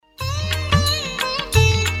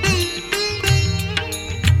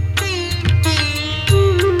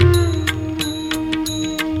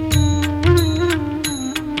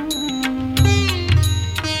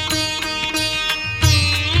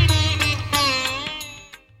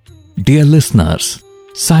Dear listeners,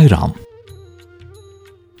 Sai Ram.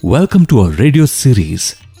 Welcome to our radio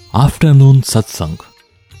series, Afternoon Satsang.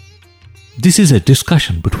 This is a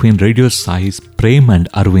discussion between Radio Sai's Prem and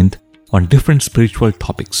Arvind on different spiritual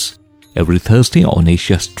topics. Every Thursday on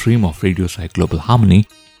Asia's stream of Radio Sai Global Harmony,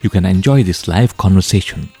 you can enjoy this live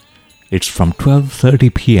conversation. It's from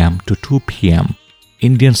 12:30 p.m. to 2 p.m.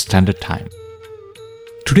 Indian Standard Time.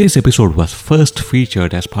 Today's episode was first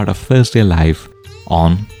featured as part of Thursday Live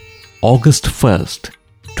on August 1st,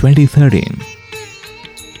 2013.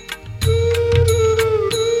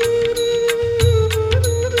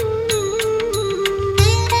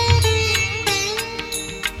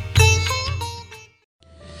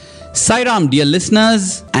 Sai Ram, dear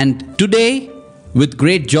listeners, and today, with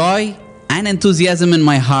great joy and enthusiasm in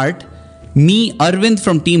my heart, me, Arvind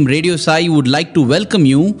from Team Radio Sai, would like to welcome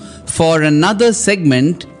you for another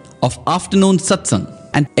segment of Afternoon Satsang.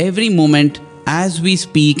 And every moment as we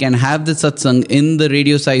speak and have the satsang in the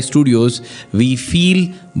Radio Sai studios, we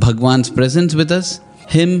feel Bhagwan's presence with us,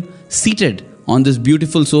 him seated on this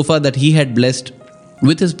beautiful sofa that he had blessed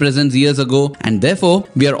with his presence years ago, and therefore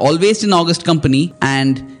we are always in August company,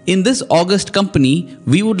 and in this August company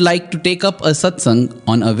we would like to take up a satsang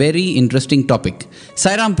on a very interesting topic.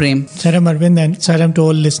 Sai Ram, Prem. Sai Ram, Arvind, and Sai Ram to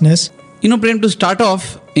all listeners. Prem, to start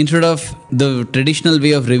off, instead of the traditional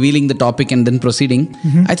way of revealing the topic and then proceeding,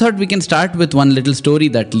 I thought we can start with one little story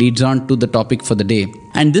that leads on to the topic for the day.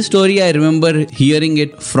 And this story, I remember hearing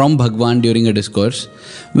it from Bhagwan during a discourse,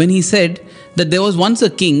 when he said that there was once a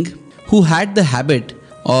king who had the habit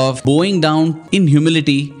of bowing down in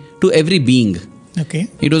humility to every being. Okay.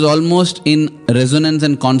 It was almost in resonance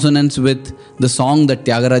and consonance with the song that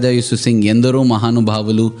Tyagaraja used to sing, Yendaro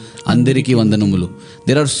Mahanubhavalu, Andiriki Vandanumulu.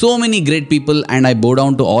 There are so many great people and I bow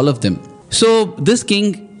down to all of them. So this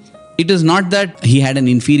king, it is not that he had an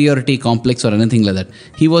inferiority complex or anything like that.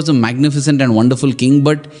 He was a magnificent and wonderful king,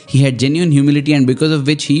 but he had genuine humility, and because of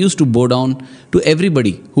which he used to bow down to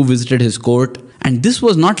everybody who visited his court. And this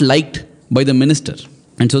was not liked by the minister.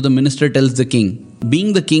 And so the minister tells the king,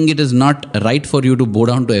 being the king, it is not right for you to bow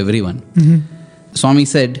down to everyone. Swami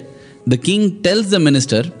said, the king tells the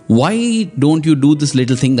minister, why don't you do this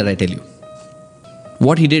little thing that I tell you?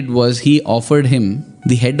 What he did was he offered him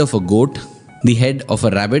the head of a goat, the head of a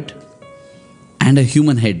rabbit, and a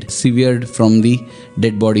human head, severed from the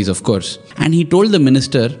dead bodies, of course. And he told the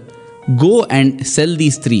minister, go and sell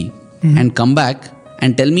these three and come back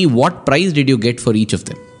and tell me what price did you get for each of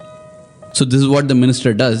them. So this is what the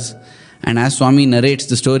minister does. And as Swami narrates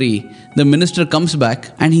the story, the minister comes back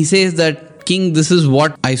and he says that, King, this is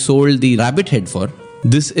what I sold the rabbit head for.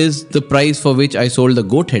 This is the price for which I sold the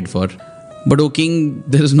goat head for. But, O king,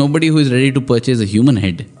 there is nobody who is ready to purchase a human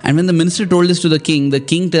head. And when the minister told this to the king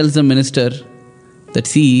tells the minister that,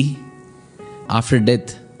 see, after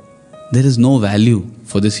death, there is no value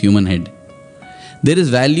for this human head. There is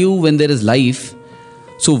value when there is life.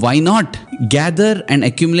 So why not gather and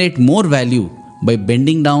accumulate more value by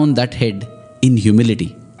bending down that head in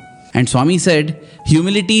humility? And Swami said,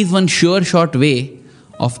 humility is one sure short way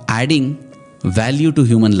of adding value to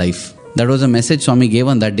human life. That was a message Swami gave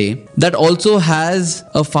on that day. That also has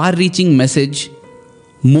a far-reaching message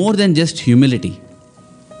more than just humility.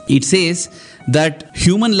 It says that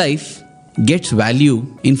human life gets value.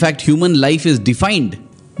 In fact, human life is defined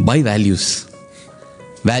by values.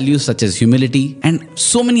 Values such as humility and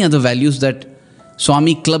so many other values that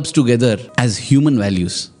Swami clubs together as human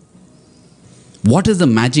values. What is the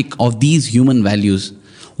magic of these human values?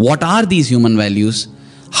 What are these human values?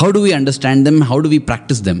 How do we understand them? How do we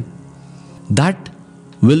practice them? That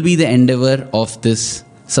will be the endeavor of this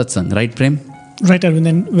satsang, right, Prem? Right, Arvind,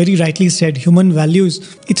 and very rightly said, human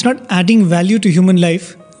values. It's not adding value to human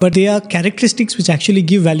life, but they are characteristics which actually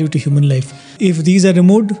give value to human life. If these are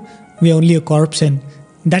removed, we are only a corpse, and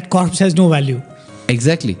that corpse has no value.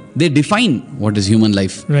 Exactly. They define what is human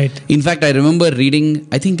life. Right. In fact, I remember reading,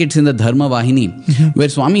 I think it's in the Dharma Vahini, where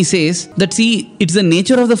Swami says that, see, it's the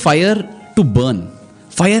nature of the fire to burn.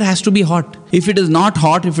 Fire has to be hot. If it is not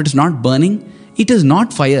hot, if it is not burning, it is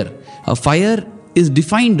not fire. A fire is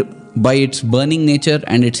defined by its burning nature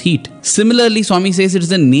and its heat. Similarly, Swami says it is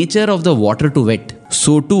the nature of the water to wet.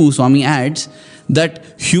 So too, Swami adds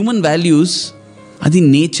that human values are the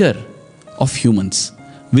nature of humans,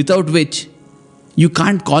 without which you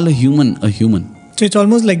can't call a human a human. So it's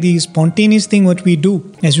almost like the spontaneous thing what we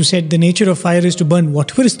do. As you said, the nature of fire is to burn.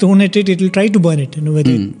 Whatever is thrown at it, it will try to burn it.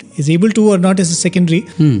 Whether it is able to or not is a secondary.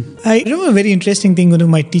 I remember a very interesting thing one of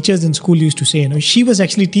my teachers in school used to say. She was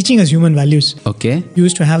actually teaching us human values. Okay. We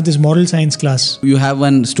used to have this moral science class. You have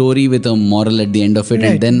one story with a moral at the end of it,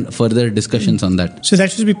 and then further discussions on that. So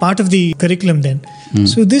that should be part of the curriculum then.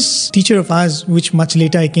 So this teacher of ours, which much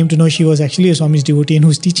later I came to know she was actually a Swami's devotee and who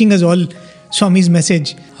was teaching us all Swami's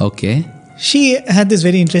message. Okay. She had this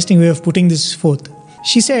very interesting way of putting this forth.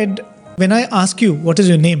 She said, when I ask you, what is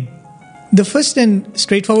your name? The first and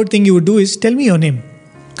straightforward thing you would do is tell me your name.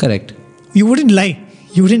 Correct. You wouldn't lie.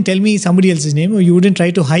 You wouldn't tell me somebody else's name, or you wouldn't try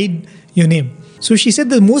to hide your name. So she said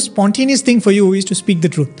the most spontaneous thing for you is to speak the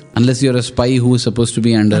truth. Unless you're a spy who is supposed to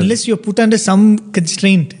be under... Unless you're put under some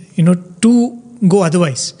constraint, to go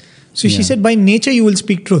otherwise. So she said by nature you will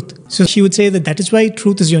speak truth. So she would say that is why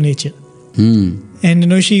truth is your nature.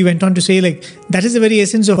 And she went on to say that is the very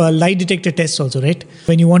essence of a lie detector test also, right?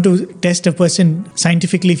 When you want to test a person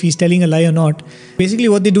scientifically if he's telling a lie or not, basically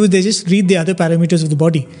what they do is they just read the other parameters of the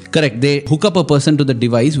body. Correct. They hook up a person to the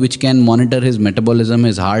device which can monitor his metabolism,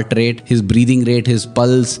 his heart rate, his breathing rate, his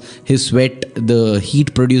pulse, his sweat, the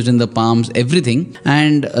heat produced in the palms, everything.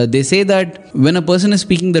 And they say that when a person is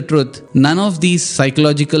speaking the truth, none of these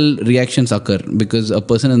psychological reactions occur because a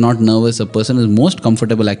person is not nervous, a person is most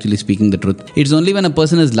comfortable actually speaking the truth. It's only when a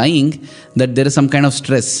person is lying that there is some kind of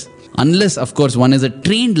stress. Unless, of course, one is a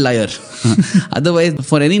trained liar. Otherwise,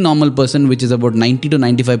 for any normal person, which is about 90 to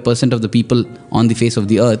 95% of the people on the face of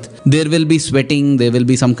the earth, there will be sweating, there will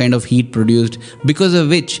be some kind of heat produced, because of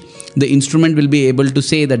which the instrument will be able to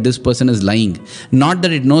say that this person is lying. Not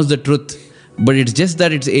that it knows the truth, but it's just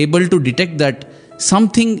that it's able to detect that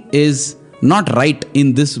something is not right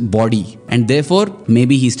in this body, and therefore,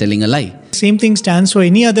 maybe he's telling a lie. Same thing stands for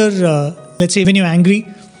any other, let's say when you're angry,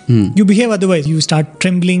 you behave otherwise. You start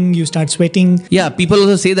trembling, you start sweating. Yeah, people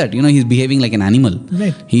also say that, he's behaving like an animal.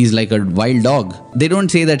 Right. He's like a wild dog. They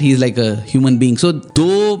don't say that he's like a human being. So,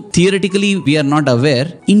 though theoretically we are not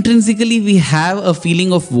aware, intrinsically we have a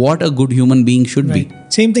feeling of what a good human being should be.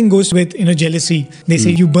 Same thing goes with, jealousy. They say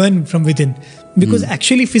you burn from within. Because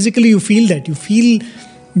actually physically you feel that. You feel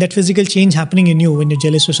that physical change happening in you when you're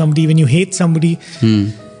jealous of somebody, when you hate somebody.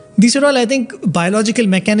 These are all, I think, biological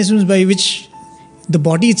mechanisms by which the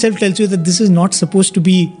body itself tells you that this is not supposed to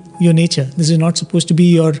be your nature. This is not supposed to be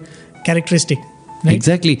your characteristic. Right?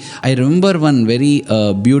 Exactly. I remember one very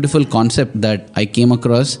beautiful concept that I came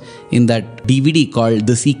across in that DVD called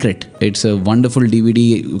The Secret. It's a wonderful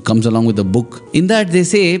DVD. It comes along with a book. In that they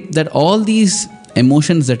say that all these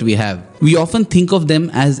emotions that we have, we often think of them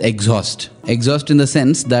as exhaust. Exhaust in the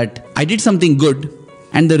sense that I did something good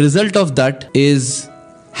and the result of that is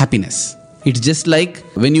happiness. It's just like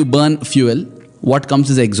when you burn fuel, what comes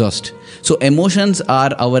is exhaust. So emotions are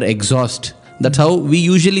our exhaust. That's how we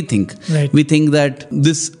usually think. Right. We think that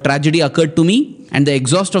this tragedy occurred to me and the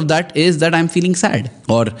exhaust of that is that I'm feeling sad,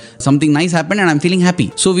 or something nice happened and I'm feeling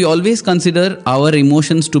happy. So we always consider our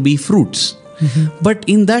emotions to be fruits. But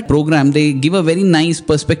in that program, they give a very nice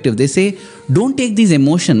perspective. They say, don't take these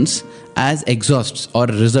emotions as exhausts or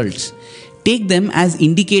results. Take them as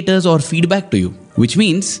indicators or feedback to you. Which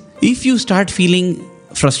means, if you start feeling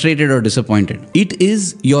frustrated or disappointed, it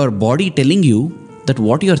is your body telling you that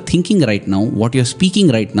what you're thinking right now, what you're speaking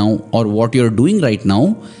right now, or what you're doing right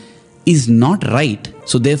now is not right.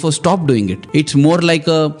 So therefore stop doing it. It's more like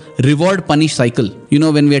a reward-punish cycle.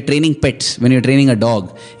 When we are training pets, when you're training a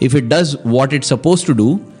dog, if it does what it's supposed to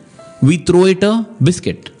do, we throw it a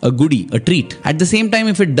biscuit, a goodie, a treat. At the same time,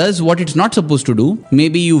 if it does what it's not supposed to do,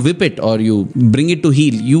 maybe you whip it or you bring it to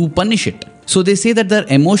heel, you punish it. So they say that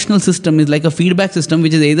the emotional system is like a feedback system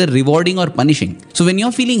which is either rewarding or punishing. So when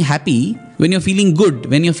you're feeling happy, when you're feeling good,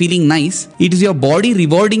 when you're feeling nice, it is your body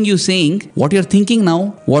rewarding you saying, what you're thinking now,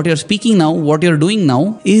 what you're speaking now, what you're doing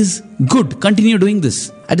now is good. Continue doing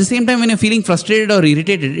this. At the same time, when you're feeling frustrated or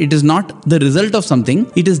irritated, it is not the result of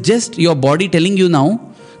something. It is just your body telling you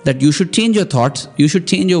now that you should change your thoughts, you should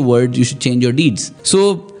change your words, you should change your deeds.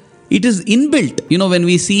 So it is inbuilt. When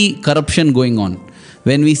we see corruption going on,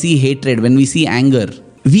 when we see hatred, when we see anger,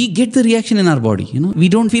 we get the reaction in our body. We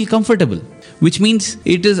don't feel comfortable, which means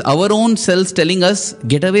it is our own cells telling us,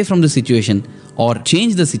 get away from the situation or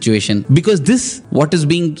change the situation, because this, what is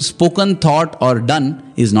being spoken, thought or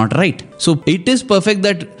done is not right. So it is perfect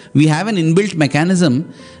that we have an inbuilt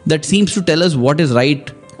mechanism that seems to tell us what is right,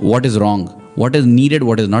 what is wrong, what is needed,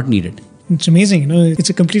 what is not needed. It's amazing. It's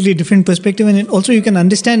a completely different perspective. And also you can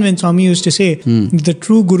understand when Swami used to say, the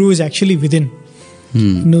true guru is actually within.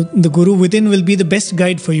 The guru within will be the best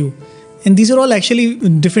guide for you. And these are all actually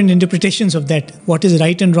different interpretations of that. What is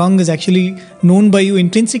right and wrong is actually known by you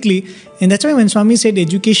intrinsically. And that's why when Swami said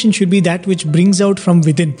education should be that which brings out from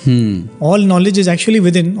within. All knowledge is actually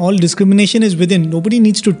within. All discrimination is within. Nobody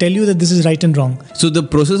needs to tell you that this is right and wrong. So the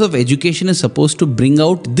process of education is supposed to bring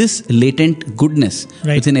out this latent goodness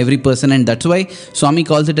within every person. And that's why Swami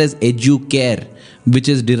calls it as educare, which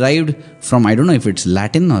is derived from, I don't know if it's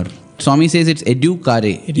Latin or... Swami says it's educare,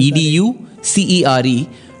 E-D-U-C-E-R-E,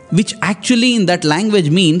 which actually in that language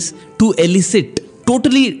means to elicit.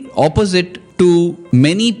 Totally opposite to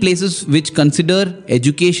many places which consider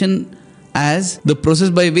education as the process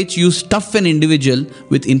by which you stuff an individual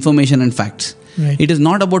with information and facts. Right. It is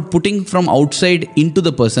not about putting from outside into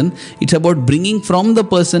the person. It's about bringing from the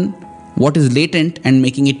person what is latent and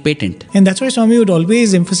making it patent. And that's why Swami would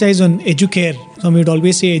always emphasize on educare. Swami would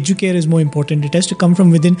always say educare is more important. It has to come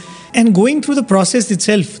from within. And going through the process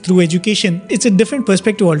itself, through education, it's a different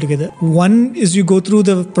perspective altogether. One is you go through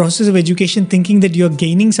the process of education thinking that you're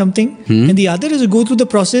gaining something. And the other is you go through the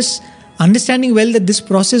process understanding well that this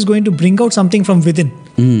process is going to bring out something from within.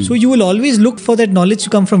 So you will always look for that knowledge to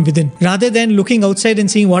come from within rather than looking outside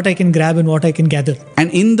and seeing what I can grab and what I can gather.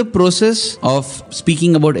 And in the process of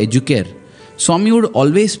speaking about educare, Swami would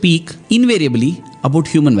always speak invariably about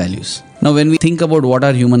human values. Now when we think about what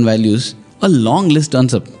are human values, a long list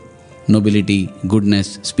turns up. Nobility,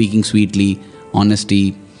 goodness, speaking sweetly,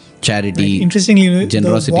 honesty, charity, Interestingly,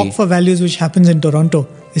 generosity. The walk for values which happens in Toronto,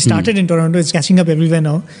 it started in Toronto, it's catching up everywhere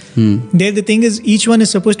now. There the thing is each one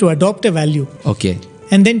is supposed to adopt a value. Okay.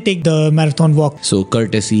 And then take the marathon walk. So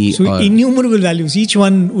courtesy. So innumerable values. Each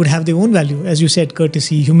one would have their own value. As you said,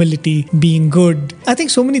 courtesy, humility, being good. I think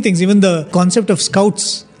so many things. Even the concept of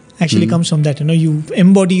scouts actually comes from that. You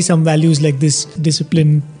embody some values like this,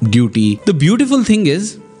 discipline, duty. The beautiful thing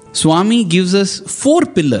is, Swami gives us 4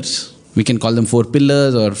 pillars. We can call them 4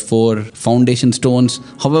 pillars or 4 foundation stones,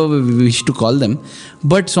 however we wish to call them.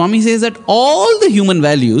 But Swami says that all the human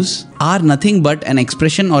values are nothing but an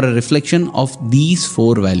expression or a reflection of these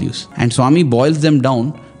 4 values. And Swami boils them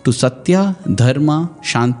down to Satya, Dharma,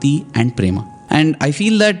 Shanti and Prema. And I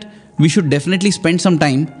feel that we should definitely spend some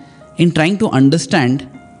time in trying to understand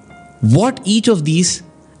what each of these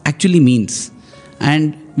actually means.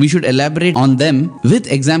 And we should elaborate on them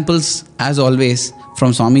with examples, as always,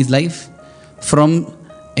 from Swami's life, from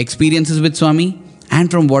experiences with Swami, and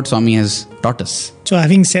from what Swami has taught us. So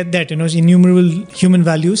having said that, innumerable human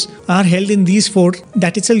values are held in these 4.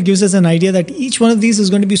 That itself gives us an idea that each one of these is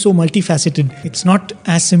going to be so multifaceted. It's not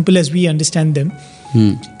as simple as we understand them.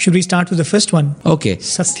 Should we start with the first one? Okay.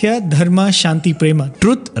 Satya, Dharma, Shanti, Prema.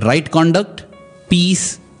 Truth, right conduct,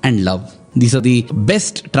 peace and love. These are the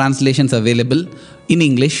best translations available in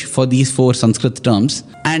English for these 4 Sanskrit terms.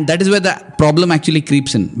 And that is where the problem actually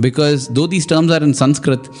creeps in. Because though these terms are in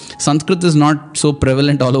Sanskrit, Sanskrit is not so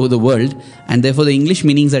prevalent all over the world. And therefore the English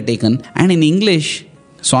meanings are taken. And in English,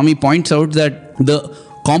 Swami points out that the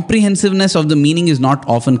comprehensiveness of the meaning is not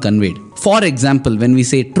often conveyed. For example, when we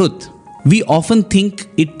say truth, we often think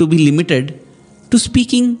it to be limited to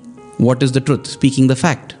speaking what is the truth, speaking the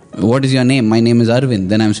fact. What is your name? My name is Arvind.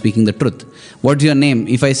 Then I'm speaking the truth. What's your name?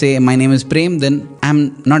 If I say my name is Prem, then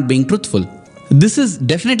I'm not being truthful. This is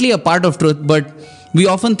definitely a part of truth, but we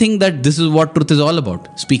often think that this is what truth is all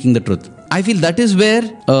about, speaking the truth. I feel that is where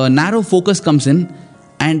a narrow focus comes in,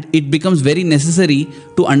 and it becomes very necessary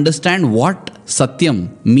to understand what Satyam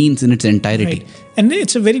means in its entirety. Right. And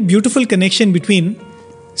it's a very beautiful connection between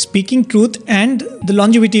speaking truth and the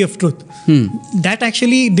longevity of truth. That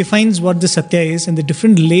actually defines what the Satya is and the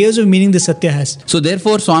different layers of meaning the Satya has. So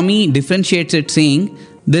therefore Swami differentiates it, saying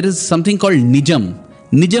there is something called Nijam.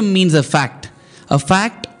 Nijam means a fact. A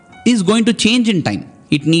fact is going to change in time.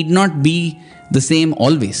 It need not be the same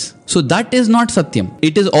always. So that is not Satyam.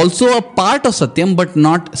 It is also a part of Satyam, but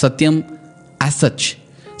not Satyam as such.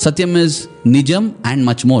 Satyam is Nijam and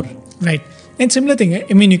much more. Right. And similar thing,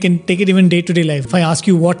 I mean, you can take it even day-to-day life. If I ask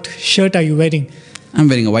you, what shirt are you wearing? I'm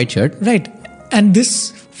wearing a white shirt. Right. And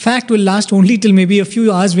this fact will last only till maybe a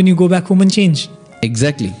few hours when you go back home and change.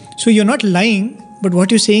 Exactly. So you're not lying, but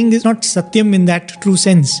what you're saying is not Satyam in that true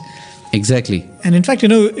sense. Exactly. And in fact,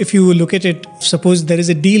 if you look at it, suppose there is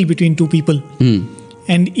a deal between 2 people.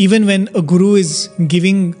 And even when a guru is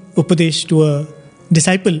giving Upadesh to a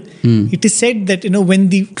disciple, it is said that when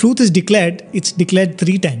the truth is declared, it's declared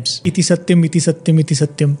 3 times. Iti satyam, iti satyam, iti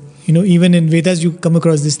satyam. Even in Vedas you come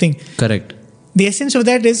across this thing. Correct. The essence of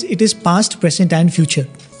that is it is past, present and future.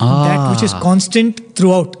 That which is constant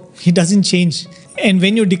throughout. It doesn't change. And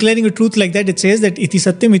when you're declaring a truth like that, it says that iti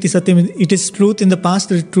satyam, it is truth in the past,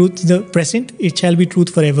 the truth in the present, it shall be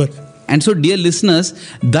truth forever. And so, dear listeners,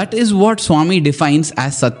 that is what Swami defines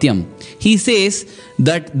as Satyam. He says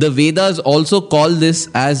that the Vedas also call this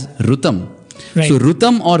as Rutam. Right. So,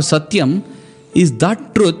 Rutam or Satyam is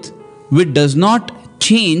that truth which does not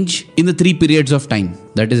change in the 3 periods of time.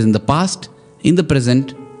 That is in the past, in the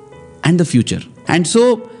present, and the future. And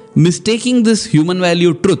so, mistaking this human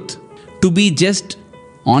value truth to be just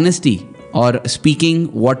honesty or speaking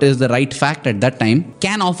what is the right fact at that time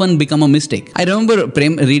can often become a mistake. I remember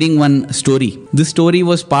reading one story. This story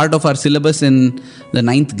was part of our syllabus in the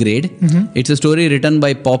 9th grade. It's a story written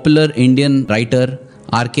by popular Indian writer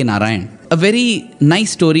R.K. Narayan. A very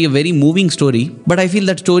nice story, a very moving story, but I feel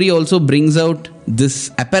that story also brings out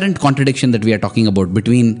this apparent contradiction that we are talking about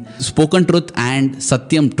between spoken truth and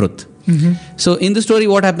Satyam truth. So in the story,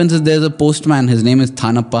 what happens is there's a postman, his name is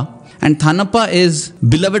Thanappa. And Thanappa is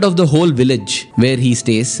beloved of the whole village where he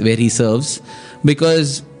stays, where he serves,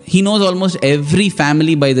 because he knows almost every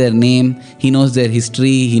family by their name. He knows their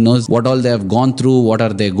history. He knows what all they have gone through, what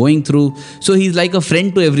are they going through. So he's like a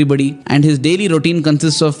friend to everybody. And his daily routine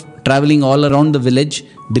consists of traveling all around the village,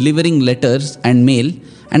 delivering letters and mail,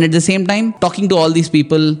 and at the same time talking to all these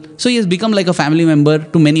people. So he has become like a family member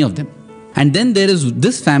to many of them. And then there is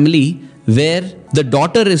this family where the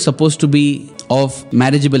daughter is supposed to be of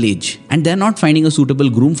marriageable age and they're not finding a suitable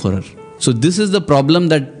groom for her. So this is the problem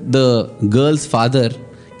that the girl's father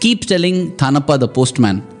keeps telling Thanappa, the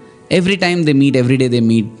postman. Every time they meet, every day they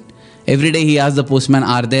meet. Every day he asks the postman,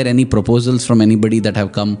 are there any proposals from anybody that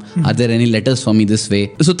have come? Are there any letters for me this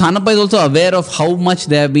way? So Thanappa is also aware of how much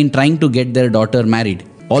they have been trying to get their daughter married.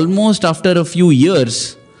 Almost after a few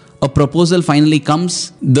years, a proposal finally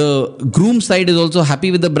comes. The groom side is also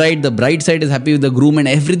happy with the bride side is happy with the groom, and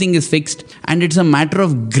everything is fixed. And it's a matter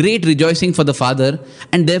of great rejoicing for the father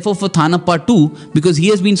and therefore for Thanappa too, because he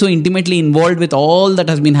has been so intimately involved with all that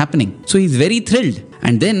has been happening. So he's very thrilled.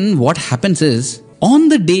 And then what happens is, on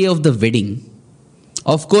the day of the wedding,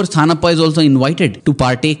 of course Thanappa is also invited to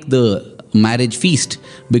partake the marriage feast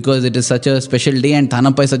because it is such a special day and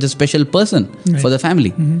Thanappa is such a special person for the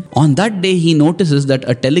family. On that day, he notices that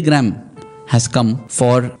a telegram has come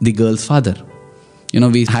for the girl's father. You know,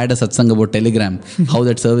 we had a satsang about Telegram, how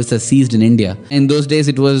that service has ceased in India. In those days,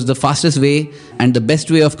 it was the fastest way and the best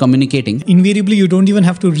way of communicating. Invariably, you don't even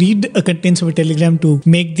have to read a contents of a telegram to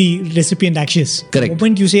make the recipient anxious. Correct. The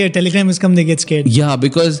moment you say a telegram has come, they get scared. Yeah,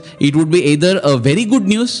 because it would be either a very good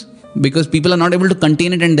news, because people are not able to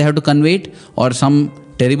contain it and they have to convey it, or some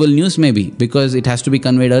terrible news maybe, because it has to be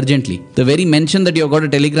conveyed urgently. The very mention that you got a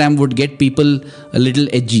telegram would get people a little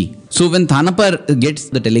edgy. So when Thanappa gets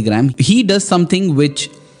the telegram, he does something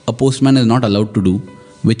which a postman is not allowed to do,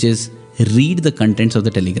 which is read the contents of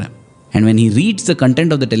the telegram. And when he reads the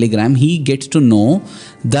content of the telegram, he gets to know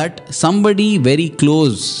that somebody very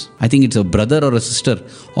close, I think it's a brother or a sister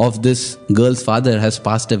of this girl's father, has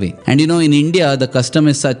passed away. And you know, in India, the custom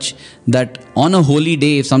is such that on a holy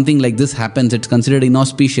day, if something like this happens, it's considered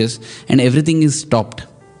inauspicious and everything is stopped.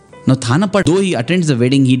 Now, Thanappa, though he attends the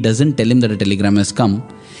wedding, he doesn't tell him that a telegram has come.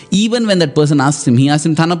 Even when that person asks him, he asks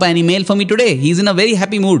him, Thanappa, any mail for me today? He's in a very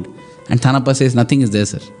happy mood. And Thanappa says, nothing is there,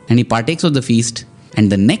 sir. And he partakes of the feast. And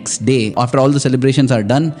the next day, after all the celebrations are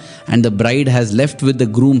done and the bride has left with the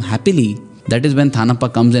groom happily, that is when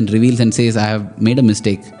Thanappa comes and reveals and says, I have made a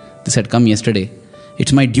mistake. This had come yesterday.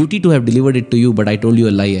 It's my duty to have delivered it to you, but I told you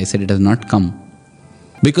a lie. I said it has not come.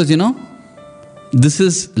 Because, you know, this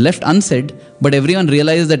is left unsaid, but everyone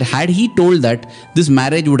realizes that had he told that, this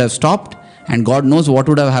marriage would have stopped and God knows what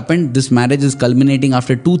would have happened. This marriage is culminating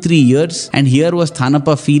after 2-3 years. And here was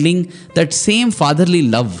Thanappa feeling that same fatherly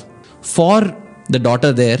love for the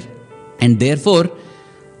daughter there, and therefore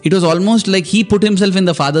it was almost like he put himself in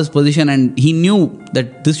the father's position and he knew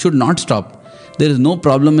that this should not stop. There is no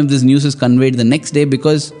problem if this news is conveyed the next day,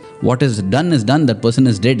 because what is done, that person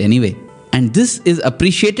is dead anyway. And this is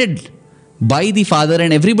appreciated by the father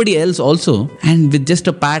and everybody else also, and with just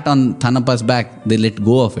a pat on Thanappa's back, they let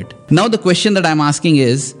go of it. Now the question that I'm asking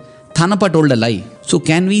is, Thanappa told a lie. So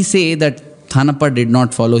can we say that Thanappa did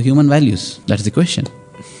not follow human values? That's the question.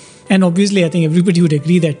 And obviously, I think everybody would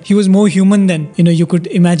agree that he was more human than, you could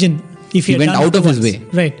imagine if he had went done out of his once. way.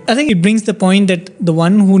 Right. I think it brings the point that the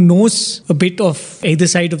one who knows a bit of either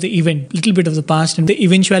side of the event, little bit of the past and the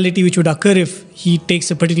eventuality which would occur if he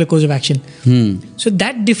takes a particular course of action. So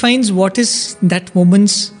that defines what is that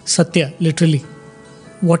moment's satya, literally.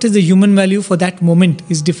 What is the human value for that moment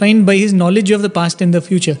is defined by his knowledge of the past and the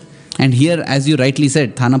future. And here, as you rightly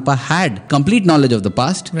said, Thanappa had complete knowledge of the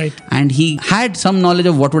past. Right. And he had some knowledge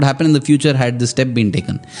of what would happen in the future had this step been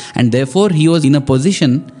taken. And therefore, he was in a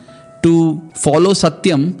position to follow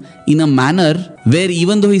Satyam in a manner where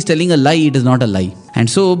even though he's telling a lie, it is not a lie. And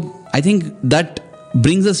so, I think that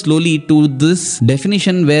brings us slowly to this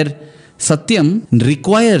definition where Satyam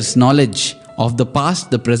requires knowledge of the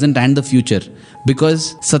past, the present, and the future,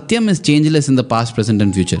 because Satyam is changeless in the past, present,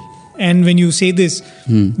 and future. And when you say this,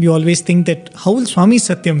 we always think that how will Swami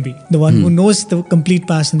Satyam be? The one who knows the complete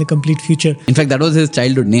past and the complete future. In fact, that was his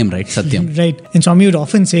childhood name, right? Satyam. Right. And Swami would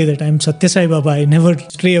often say that I am Satya Sai Baba, I never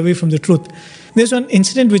stray away from the truth. There's one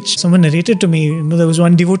incident which someone narrated to me. There was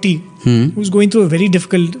one devotee who was going through a very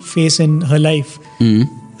difficult phase in her life.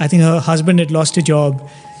 I think her husband had lost a job.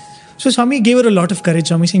 So Swami gave her a lot of courage.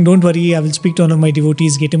 Swami saying, don't worry, I will speak to one of my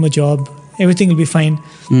devotees, get him a job. Everything will be fine.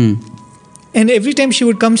 And every time she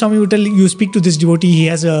would come, Swami would tell you speak to this devotee, he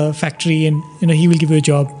has a factory and he will give you a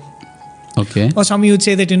job. Okay. Or Swami would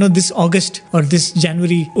say that this August or this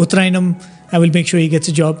January, Uttarayanam, I will make sure he gets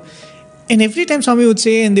a job. And every time Swami would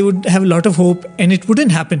say, and they would have a lot of hope, and it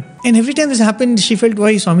wouldn't happen. And every time this happened, she felt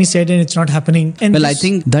why Swami said and it's not happening. And I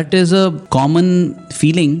think that is a common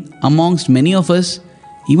feeling amongst many of us,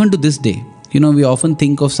 even to this day. We often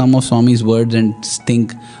think of some of Swami's words and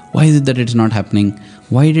think, why is it that it's not happening?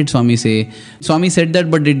 Why did Swami say? Swami said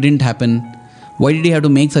that, but it didn't happen. Why did he have to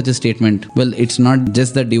make such a statement? Well, it's not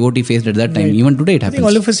just that devotee faced at that time. Right. Even today it happens. I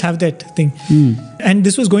think all of us have that thing. And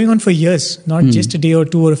this was going on for years, not just a day or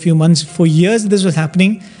two or a few months. For years this was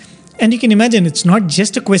happening. And you can imagine it's not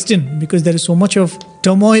just a question, because there is so much of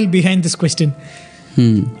turmoil behind this question.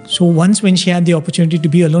 So once when she had the opportunity to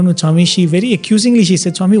be alone with Swami, she very accusingly she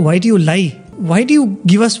said, Swami, why do you lie? Why do you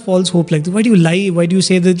give us false hope like this? Why do you lie? Why do you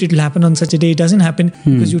say that it will happen on such a day? It doesn't happen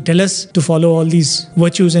because you tell us to follow all these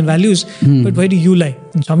virtues and values. But why do you lie?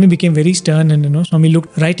 And Swami became very stern, and Swami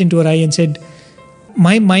looked right into her eye and said,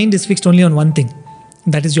 my mind is fixed only on one thing,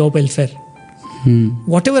 that is your welfare.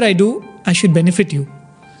 Whatever I do, I should benefit you.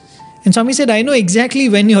 And Swami said, I know exactly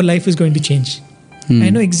when your life is going to change. I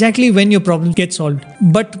know exactly when your problem gets solved.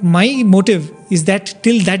 But my motive is that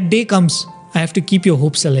till that day comes, I have to keep your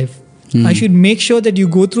hopes alive. I should make sure that you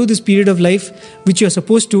go through this period of life which you are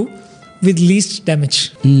supposed to with least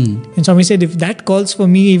damage. And Swami said, if that calls for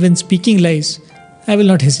me even speaking lies, I will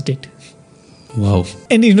not hesitate. Wow.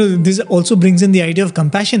 And this also brings in the idea of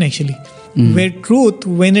compassion actually. Where truth,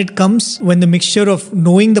 when the mixture of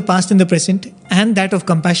knowing the past and the present and that of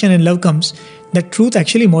compassion and love comes, that truth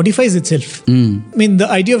actually modifies itself. The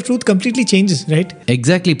idea of truth completely changes, right?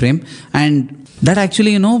 Exactly, Prem. And that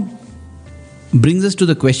actually, brings us to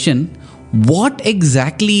the question, what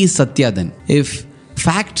exactly is Satya then? If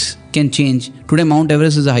facts can change, today Mount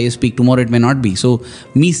Everest is the highest peak, tomorrow it may not be. So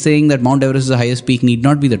me saying that Mount Everest is the highest peak need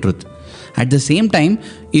not be the truth. At the same time,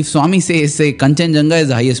 if Swami says, say Kanchenjunga is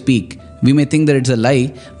the highest peak, we may think that it's a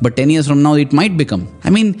lie, but 10 years from now it might become.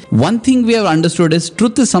 One thing we have understood is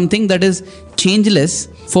truth is something that is changeless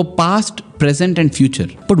for past, present and future.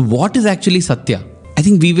 But what is actually Satya? I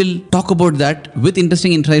think we will talk about that with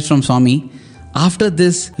interesting insights from Swami after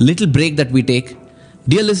this little break that we take.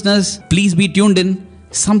 Dear listeners, please be tuned in.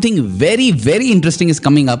 Something very, very interesting is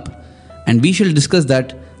coming up and we shall discuss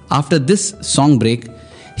that after this song break.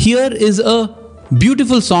 Here is a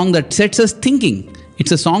beautiful song that sets us thinking.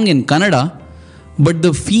 It's a song in Kannada, but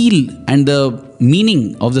the feel and the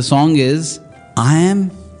meaning of the song is, I am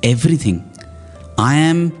everything. I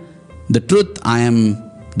am the truth. I am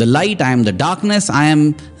the light. I am the darkness. I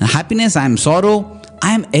am happiness. I am sorrow.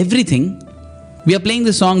 I am everything. We are playing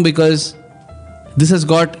this song because this has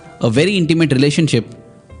got a very intimate relationship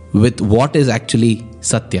with what is actually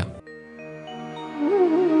Satya.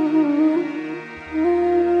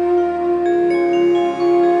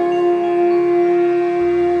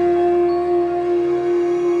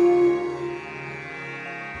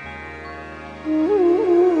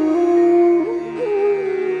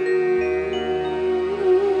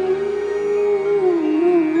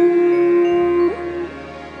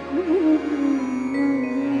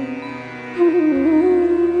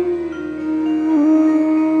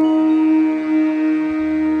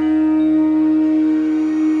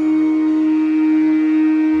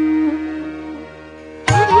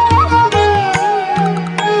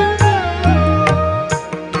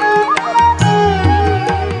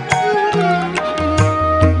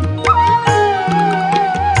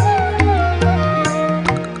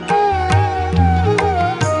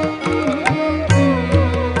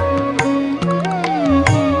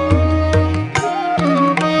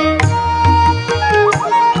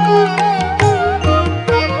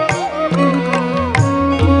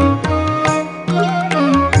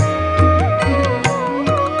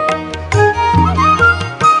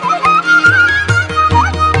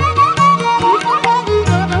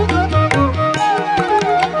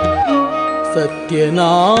 ಸತ್ಯ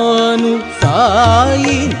ನಾನು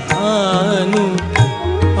ಸಾಯಿ ನಾನು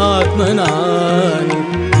ಆತ್ಮ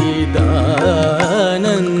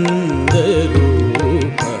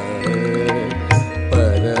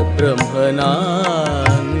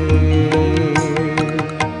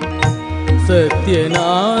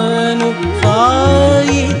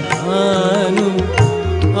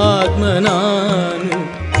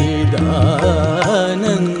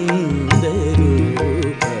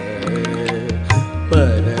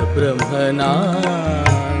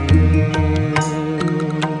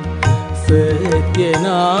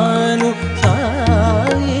ನಾನು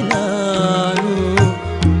ಸಾಯಿ ನಾನು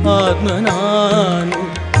ಆತ್ಮ ನಾನು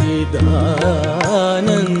ಚಿದಾನಂದ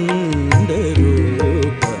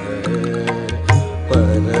ರೂಪ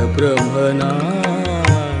ಪರಬ್ರಹ್ಮ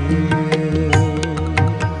ನಾನು.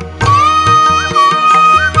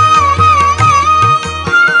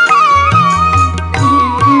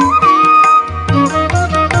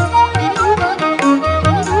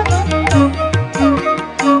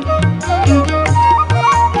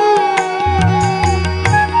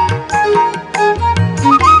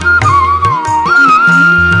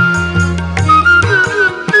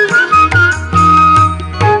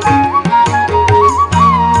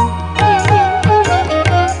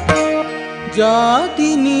 ಜಾತಿ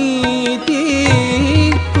ನೀತಿ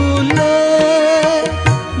ಕುಲ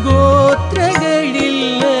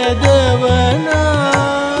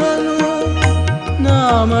ಗೋತ್ರಗಳಿಲ್ಲದವನಾನು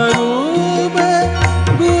ನಾಮರೂಪ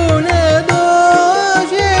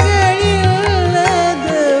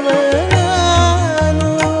ಗುಣದೋಷಗಳಿಲ್ಲದವನಾನು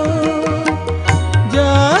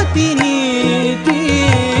ಜಾತಿ ನೀತಿ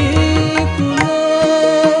ಕುಲ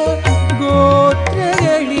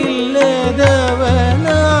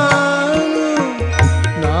ಗೋತ್ರಗಳಿಲ್ಲದವನಾನು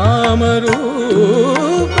ನಾಮರೂಪ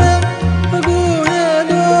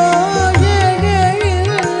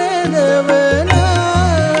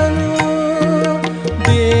ಗುಣದೋಷಗಳಿಲ್ಲದವನಾನು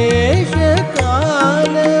ದೇಶ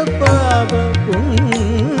ಕಾಲ ಪಾಪ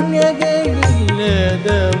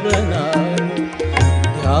ಪುಣ್ಯಗಳಿಲ್ಲದವನಾನು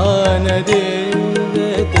ಧ್ಯಾನ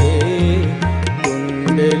ದೇವತೆ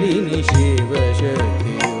ಕುಂಡಲಿನಿ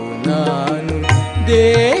ಶಿವಶಕ್ತಿಯು ನಾನು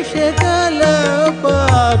ದೇಶ ಕಾಲ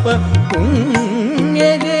ಪಾಪ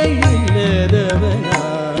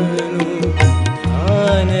ಪುಣ್ಯಗಳಿಲ್ಲದವನಾನು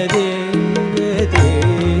ಧ್ಯಾನ ದೇವತೆ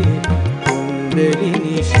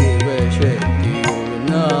ಕುಂಡಲಿನಿ ಶಿವಶಕ್ತಿಯು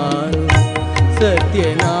ನಾನು ಸತ್ಯ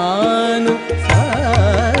ನಾನು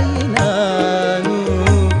ಸಾಯಿ ನಾನು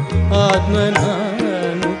ಆತ್ಮ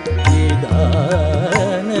ನಾನು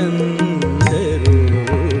ಚಿದಾನಂದ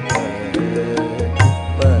ರೂಪ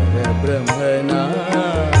ಪರಬ್ರಹ್ಮ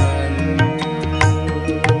ನಾನು.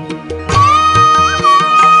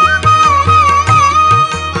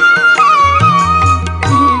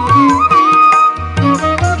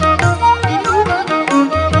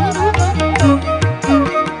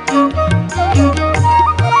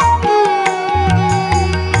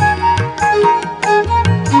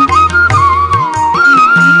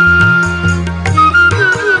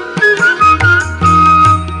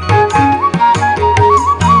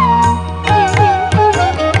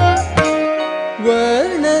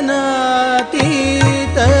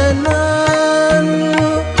 ವರ್ಣನಾತೀತ ನಾನು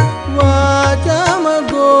ವಾಚಾಮಗೋಚರ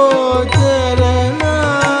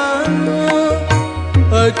ನಾನು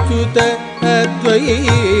ಅಚ್ಯುತ ಅದ್ವೈತ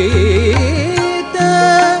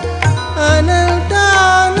ಅನಂತಾನಂದನು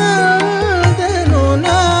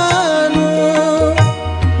ನಾನು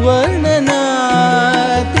ವರ್ಣನಾತೀತ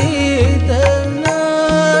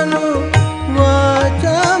ನಾನು ವಾಚಾಮಗೋಚರ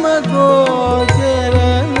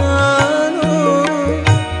ನಾನು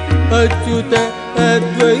ಅಚ್ಯುತ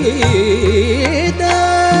ಅದ್ವೈತ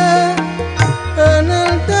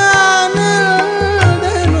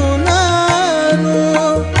ಅನಂತಾನಂದನು ನಾನು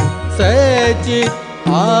ಸಚಿತ್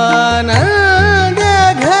ಆನಂದ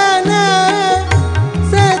ಘನ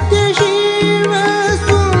ಸತ್ಯ ಶಿವ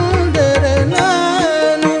ಸುಂದರ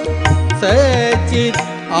ನಾನು ಸಚಿತ್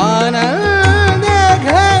ಆನಂದ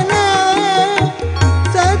ಘನ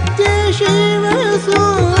ಸತ್ಯ ಶಿವ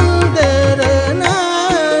ಸುಂದರ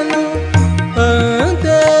ನಾನು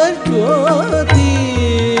ಅಂತರ್ಜ್ಯೋತಿ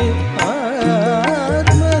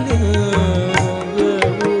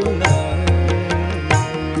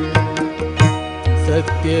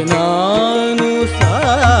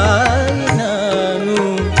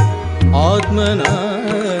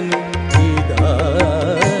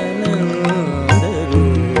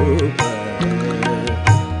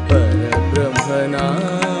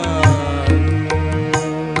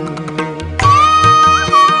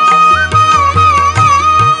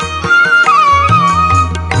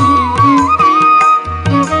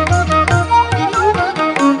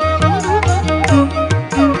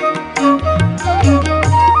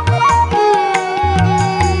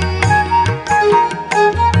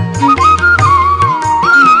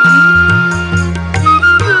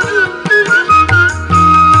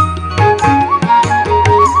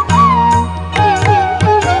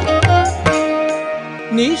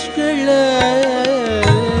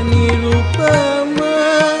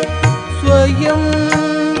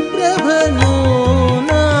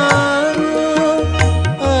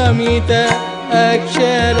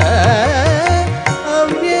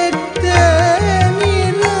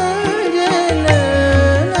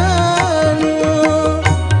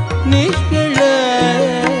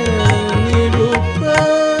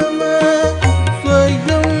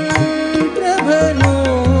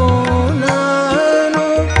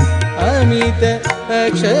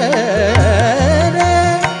अक्षर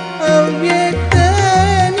अव्यक्त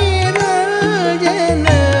निरंजन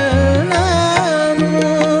नानु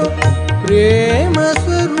प्रेम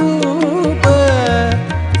स्वरूप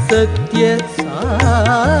सत्य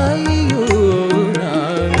साईयो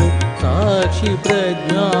नानु साक्षी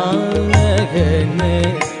प्रज्ञान घन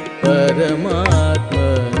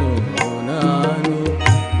परमात्मनु नानु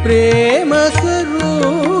प्रेम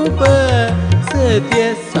स्वरूप सत्य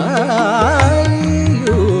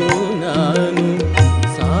साईयो नानु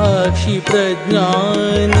साक्षी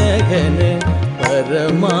प्रज्ञान घन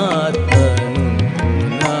परमात्मनु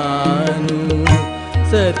नानु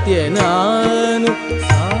सत्य नानु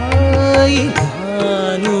साई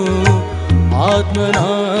नानु आत्म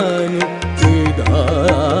नानु चिदानंद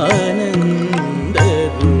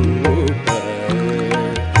रूप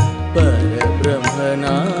परब्रह्म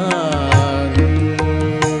नानु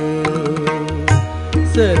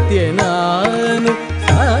सत्य नानु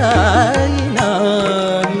साई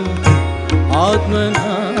नानु आत्म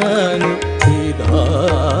नानु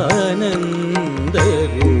चिदानंद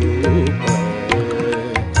रूप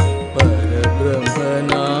परब्रह्म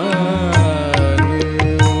नानु.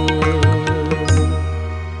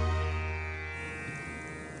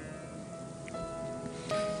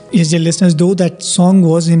 Yes, dear listeners, though that song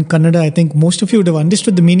was in Kannada, I think most of you would have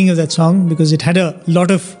understood the meaning of that song because it had a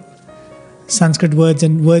lot of Sanskrit words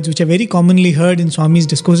and words which are very commonly heard in Swami's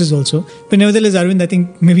discourses also. But nevertheless, Arvind, I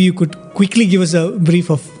think maybe you could quickly give us a brief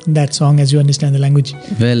of that song as you understand the language.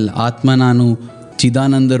 Well, Atmananu,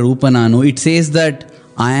 Chidananda Rupananu, it says that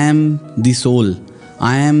I am the soul.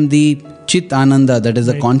 I am the Chit Ananda, that is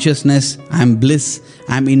the consciousness. I am bliss.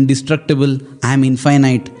 I am indestructible. I am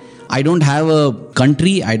infinite. I don't have a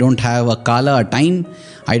country. I don't have a kala, a time.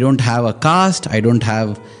 I don't have a caste. I don't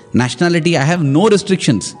have nationality. I have no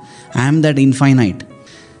restrictions. I am that infinite.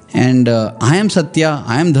 And I am Satya.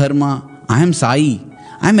 I am Dharma. I am Sai.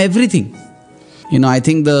 I am everything. You know, I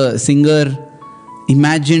think the singer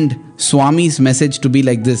imagined Swami's message to be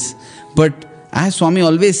like this. But as Swami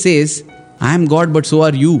always says, I am God, but so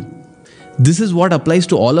are you. This is what applies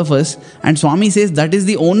to all of us. And Swami says that is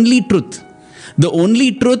the only truth. The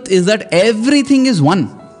only truth is that everything is one.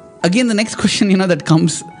 Again, the next question, that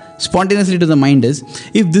comes spontaneously to the mind is,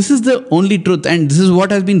 if this is the only truth and this is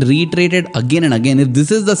what has been reiterated again and again, if this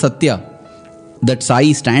is the Satya that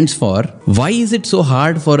Sai stands for, why is it so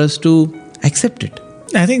hard for us to accept it?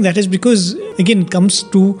 I think that is because, again, it comes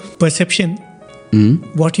to perception,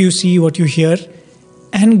 what you see, what you hear,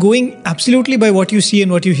 and going absolutely by what you see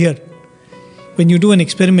and what you hear. When you do an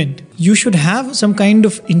experiment, you should have some kind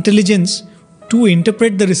of intelligence to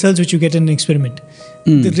interpret the results which you get in an experiment.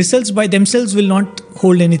 The results by themselves will not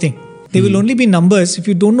hold anything. They will only be numbers if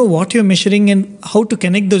you don't know what you're measuring and how to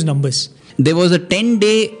connect those numbers. There was a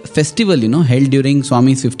 10-day festival, held during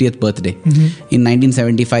Swami's 50th birthday in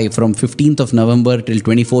 1975 from 15th of November till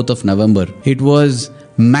 24th of November. It was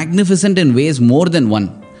magnificent in ways more than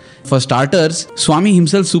one. For starters, Swami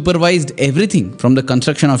himself supervised everything from the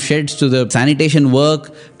construction of sheds to the sanitation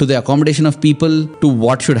work to the accommodation of people to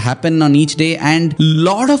what should happen on each day, and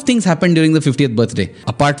lot of things happened during the 50th birthday.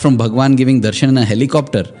 Apart from Bhagwan giving darshan in a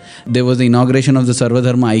helicopter, there was the inauguration of the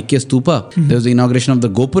Sarvadharma Aikya Stupa, there was the inauguration of the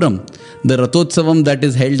Gopuram. The Rathotsavam that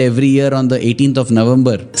is held every year on the 18th of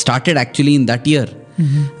November started actually in that year.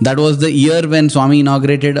 That was the year when Swami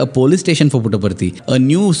inaugurated a police station for Puttaparthi. A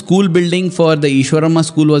new school building for the Ishwarama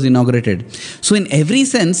school was inaugurated. So in every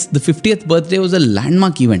sense, the 50th birthday was a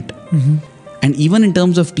landmark event. And even in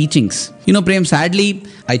terms of teachings. Prem, sadly,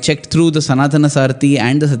 I checked through the Sanatana Sarthi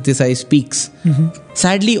and the Satya Sai Speaks.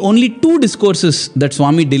 Sadly, only 2 discourses that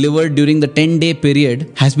Swami delivered during the 10-day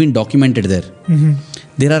period has been documented there.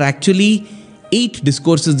 There are actually 8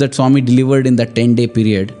 discourses that Swami delivered in that 10-day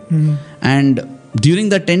period. And during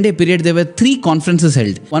the 10-day period, there were 3 conferences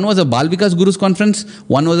held. One was a Bal Vikas Guru's conference,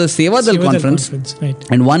 one was a Sevadal conference,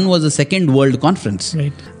 and one was a Second World Conference.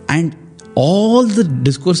 And all the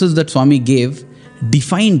discourses that Swami gave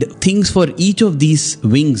defined things for each of these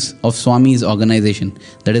wings of Swami's organization.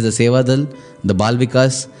 That is the Sevadal, the Bal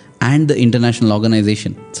Vikas, and the international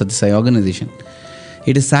organization, Satya Sai organization.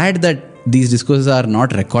 It is sad that these discourses are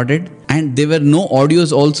not recorded, and there were no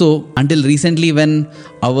audios also until recently when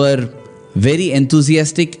our very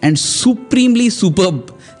enthusiastic and supremely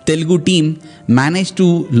superb Telugu team managed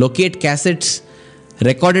to locate cassettes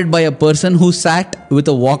recorded by a person who sat with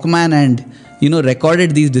a Walkman and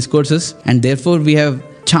recorded these discourses, and therefore we have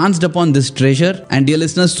chanced upon this treasure. And dear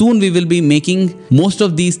listeners, soon we will be making most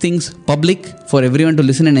of these things public for everyone to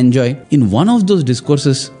listen and enjoy. In one of those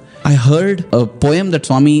discourses, I heard a poem that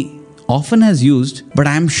Swami often has used, but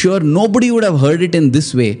I am sure nobody would have heard it in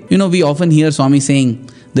this way. We often hear Swami saying,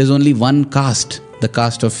 there's only one caste, the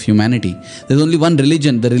caste of humanity. There's only one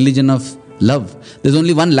religion, the religion of love. There's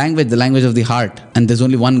only one language, the language of the heart. And there's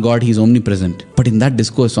only one God, He's omnipresent. But in that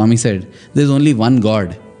discourse, Swami said, there's only one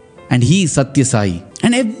God. And He is Satya Sai.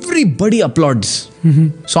 And everybody applauds.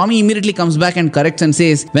 Swami immediately comes back and corrects and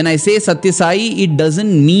says, when I say Satya Sai, it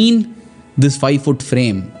doesn't mean this 5-foot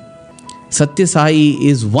frame. Satya Sai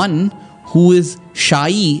is one who is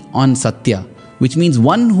Shai on Satya, which means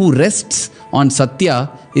one who rests on Satya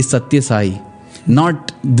is Satya Sai,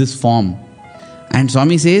 not this form. And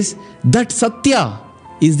Swami says that Satya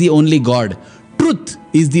is the only God. Truth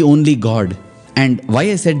is the only God. And why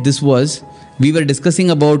I said this was, we were discussing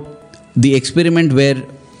about the experiment where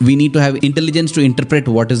we need to have intelligence to interpret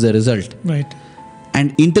what is the result. Right.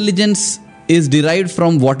 And intelligence is derived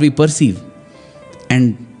from what we perceive.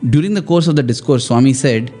 And during the course of the discourse, Swami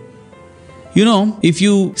said, if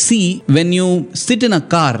you see, when you sit in a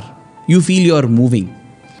car, you feel you are moving.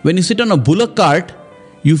 When you sit on a bullock cart,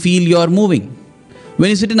 you feel you are moving. When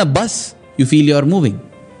you sit in a bus, you feel you are moving.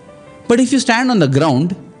 But if you stand on the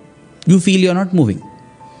ground, you feel you are not moving.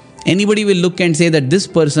 Anybody will look and say that this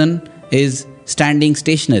person is standing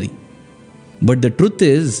stationary. But the truth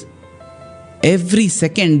is, every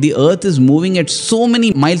second the earth is moving at so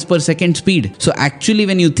many miles per second speed. So actually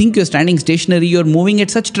when you think you're standing stationary, you're moving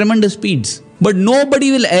at such tremendous speeds. But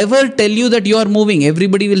nobody will ever tell you that you are moving.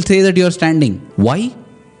 Everybody will say that you're standing. Why?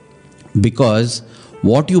 Because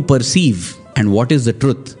what you perceive and what is the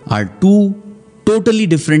truth are two totally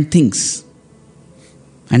different things.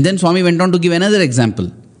 And then Swami went on to give another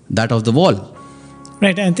example, that of the wall.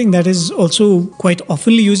 Right, I think that is also quite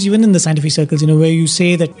oftenly used even in the scientific circles, where you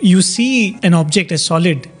say that you see an object as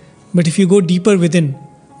solid, but if you go deeper within,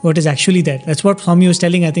 what is actually there? That's what Swami was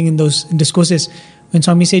telling, I think, in those discourses. When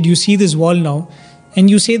Swami said, you see this wall now, and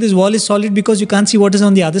you say this wall is solid because you can't see what is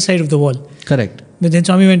on the other side of the wall. Correct. But then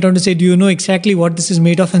Swami went on to say, do you know exactly what this is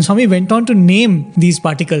made of? And Swami went on to name these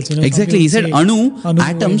particles. Exactly. He said anu,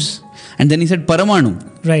 atoms, and then he said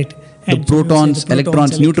paramanu. Right. The protons,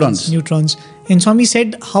 electrons, neutrons. And Swami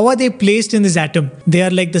said, how are they placed in this atom? They are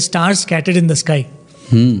like the stars scattered in the sky.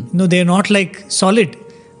 No, they are not like solid.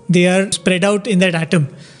 They are spread out in that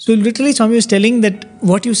atom. So literally Swami was telling that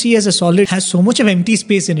what you see as a solid has so much of empty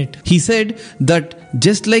space in it. He said that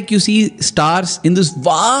just like you see stars in this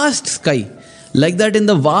vast sky, like that in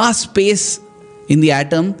the vast space in the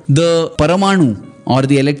atom, the paramanu or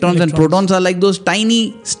the electrons and protons are like those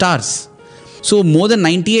tiny stars. So more than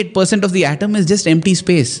 98% of the atom is just empty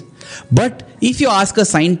space. But if you ask a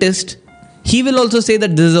scientist, he will also say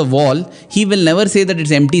that this is a wall. He will never say that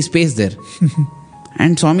it's empty space there.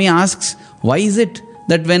 And Swami asks, why is it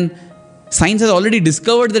that when science has already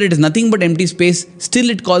discovered that it is nothing but empty space,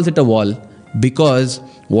 still it calls it a wall? Because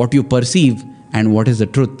what you perceive and what is the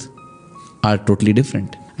truth are totally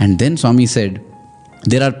different. And then Swami said,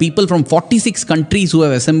 there are people from 46 countries who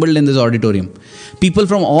have assembled in this auditorium. People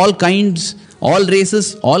from all kinds, all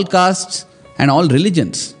races, all castes, and all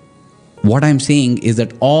religions. What I'm saying is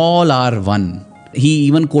that all are one. He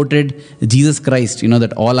even quoted Jesus Christ,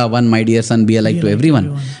 that all are one, my dear son, be alike to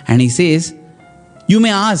everyone. And he says, you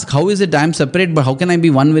may ask, how is it I'm separate, but how can I be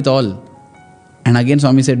one with all? And again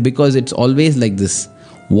Swami said, because it's always like this.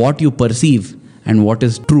 What you perceive and what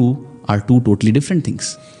is true are two totally different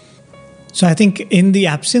things. So I think in the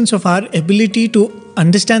absence of our ability to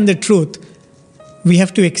understand the truth, we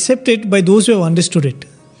have to accept it by those who have understood it.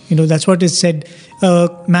 That's what is said. A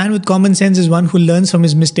man with common sense is one who learns from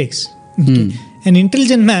his mistakes. An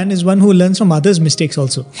intelligent man is one who learns from others' mistakes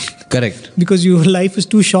also. Correct. Because your life is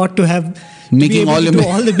too short to have making all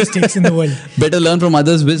the mistakes in the world. Better learn from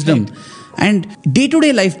others' wisdom. Right. And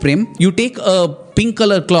day-to-day life, Prem, you take a pink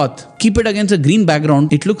color cloth, keep it against a green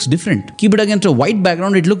background, it looks different. Keep it against a white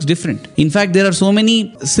background, it looks different. In fact, there are so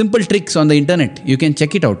many simple tricks on the internet. You can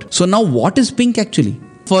check it out. So now what is pink actually?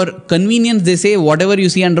 For convenience, they say whatever you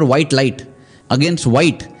see under white light against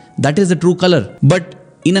white, that is the true color. But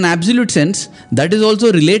in an absolute sense, that is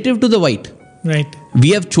also relative to the white. Right.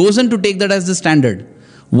 We have chosen to take that as the standard.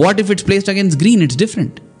 What if it's placed against green? It's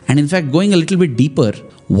different. And in fact, going a little bit deeper,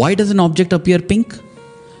 why does an object appear pink?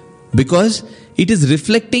 Because it is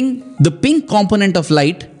reflecting the pink component of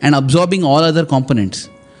light and absorbing all other components.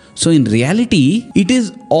 So in reality, it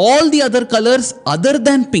is all the other colors other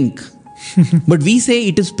than pink. But we say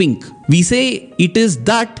it is pink. We say it is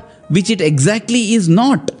that which it exactly is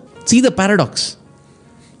not. See the paradox.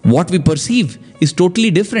 What we perceive is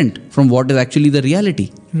totally different from what is actually the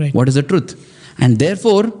reality. Right. What is the truth? And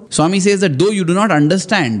therefore, Swami says that though you do not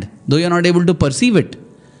understand, though you are not able to perceive it,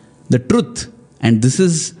 the truth And this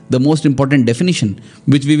is the most important definition,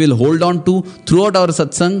 which we will hold on to throughout our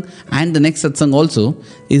satsang and the next satsang also,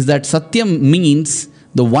 is that Satyam means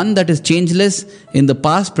the one that is changeless in the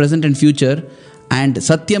past, present and future. And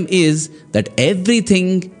Satyam is that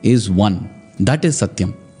everything is one. That is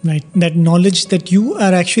Satyam. Right. That knowledge that you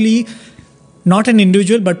are actually not an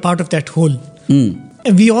individual but part of that whole.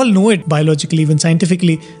 And we all know it biologically, even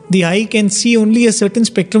scientifically. The eye can see only a certain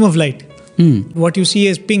spectrum of light. What you see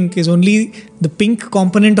as pink is only the pink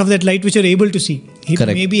component of that light which you're able to see. It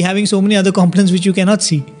Correct. may be having so many other components which you cannot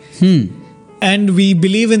see. And we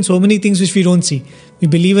believe in so many things which we don't see. We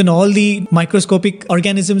believe in all the microscopic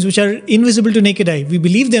organisms which are invisible to naked eye. We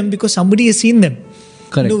believe them because somebody has seen them.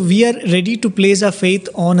 Correct. We are ready to place our faith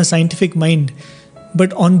on a scientific mind.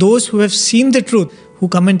 But on those who have seen the truth, who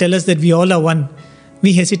come and tell us that we all are one,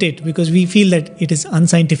 we hesitate because we feel that it is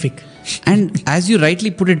unscientific. And as you rightly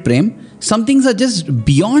put it, Prem, some things are just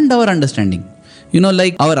beyond our understanding.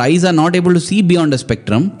 Like our eyes are not able to see beyond a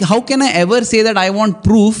spectrum. How can I ever say that I want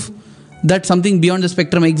proof that something beyond the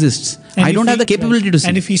spectrum exists? And I if don't have the capability to see.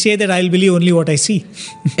 And if we say that I'll believe only what I see.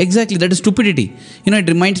 Exactly, that is stupidity. It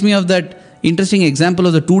reminds me of that interesting example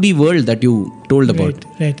of the 2D world that you told about.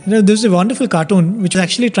 Right. There's a wonderful cartoon which is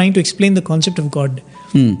actually trying to explain the concept of God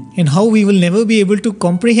and how we will never be able to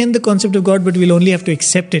comprehend the concept of God, but we'll only have to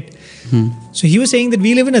accept it. So he was saying that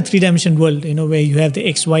we live in a three-dimensional world, where you have the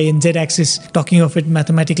X, Y, and Z axis, talking of it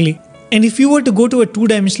mathematically. And if you were to go to a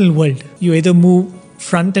two-dimensional world, you either move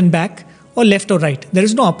front and back or left or right. There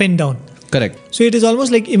is no up and down. Correct. So it is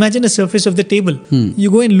almost like, imagine a surface of the table.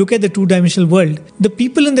 You go and look at the two-dimensional world. The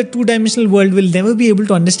people in the two-dimensional world will never be able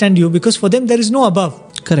to understand you because for them there is no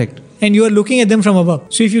above. Correct. And you are looking at them from above.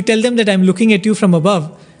 So if you tell them that I'm looking at you from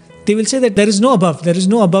above, they will say that there is no above. There is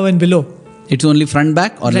no above and below. It's only front,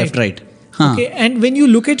 back or left, right. Okay. And when you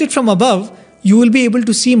look at it from above, you will be able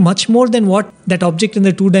to see much more than what that object in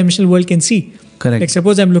the two-dimensional world can see. Correct. Like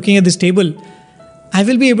suppose I'm looking at this table. I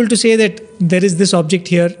will be able to say that there is this object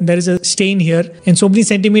here, there is a stain here, and so many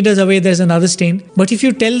centimeters away there's another stain. But if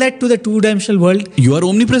you tell that to the two-dimensional world, You are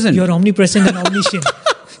omnipresent. you are omnipresent and omniscient.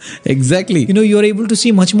 Exactly. You are able to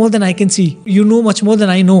see much more than I can see. You know much more than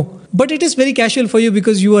I know. But it is very casual for you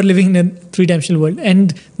because you are living in a three-dimensional world.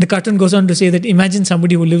 And the cartoon goes on to say that imagine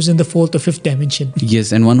somebody who lives in the fourth or fifth dimension.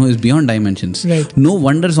 Yes, and one who is beyond dimensions. Right. No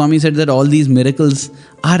wonder Swami said that all these miracles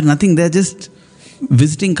are nothing. They're just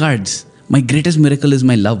visiting cards. My greatest miracle is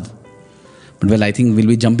my love. But I think we'll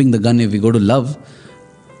be jumping the gun if we go to love.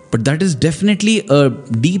 But that is definitely a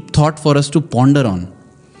deep thought for us to ponder on.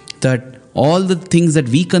 That all the things that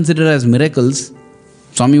we consider as miracles,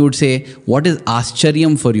 Swami would say, what is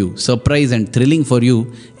ascharyam for you, surprise and thrilling for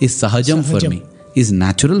you, is sahajam for me, is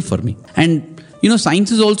natural for me. And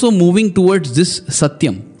science is also moving towards this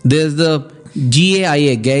satyam. There's the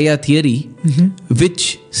Gaia theory,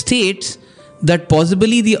 which states that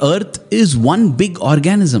possibly the earth is one big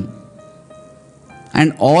organism.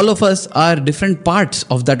 And all of us are different parts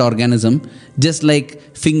of that organism, just like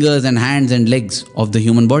fingers and hands and legs of the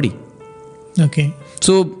human body. Okay.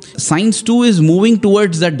 So science too is moving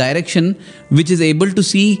towards that direction, which is able to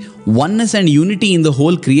see oneness and unity in the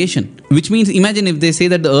whole creation. Which means, imagine if they say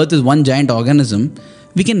that the earth is one giant organism,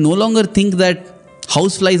 we can no longer think that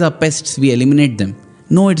houseflies are pests, we eliminate them.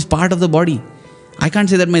 No, it's part of the body. I can't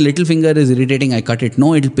say that my little finger is irritating, I cut it.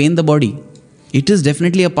 No, it'll pain the body. It is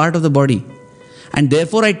definitely a part of the body. And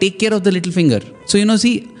therefore I take care of the little finger. So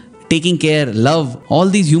see, taking care, love, all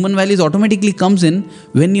these human values automatically comes in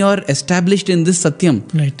when you are established in this satyam.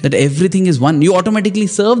 Right. That everything is one. You automatically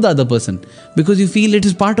serve the other person because you feel it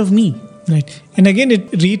is part of me. Right. And again,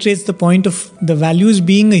 it reiterates the point of the values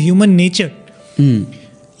being a human nature.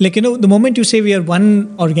 Like, the moment you say we are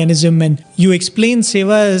one organism and you explain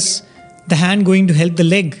seva as the hand going to help the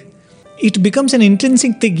leg, it becomes an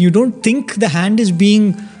intrinsic thing. You don't think the hand is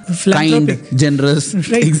being philanthropic. Kind, generous.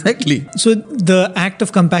 Right. Exactly. So the act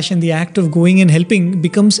of compassion, the act of going and helping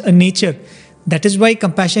becomes a nature. That is why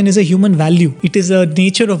compassion is a human value. It is a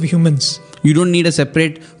nature of humans. You don't need a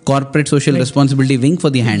separate corporate social responsibility wing for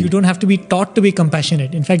the hand. You don't have to be taught to be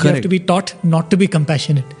compassionate. In fact, you have to be taught not to be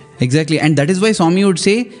compassionate. Exactly. And that is why Swami would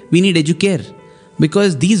say we need educare.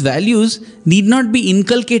 Because these values need not be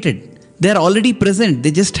inculcated. They are already present.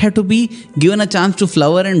 They just have to be given a chance to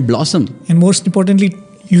flower and blossom. And most importantly,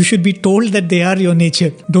 you should be told that they are your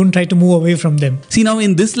nature. Don't try to move away from them. See, now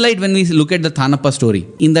in this light, when we look at the Thanappa story,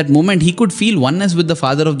 in that moment, he could feel oneness with the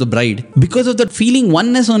father of the bride. Because of that feeling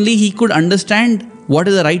oneness only, he could understand what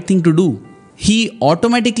is the right thing to do. He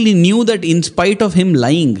automatically knew that in spite of him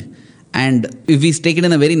lying, and if we take it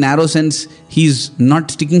in a very narrow sense, he's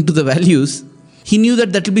not sticking to the values, He knew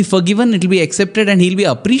that will be forgiven, it will be accepted, and he'll be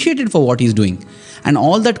appreciated for what he's doing. And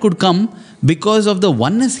all that could come because of the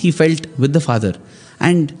oneness he felt with the Father.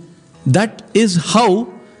 And that is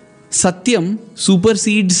how Satyam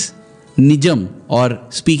supersedes Nijam, or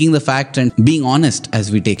speaking the facts and being honest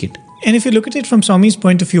as we take it. And if you look at it from Swami's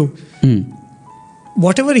point of view,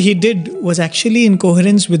 whatever he did was actually in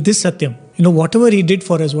coherence with this Satyam. Whatever he did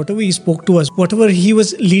for us, whatever he spoke to us, whatever he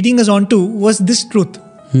was leading us on to was this truth.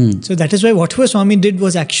 So that is why whatever Swami did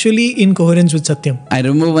was actually in coherence with Satyam. I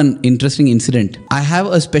remember one interesting incident. I have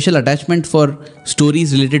a special attachment for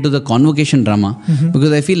stories related to the convocation drama,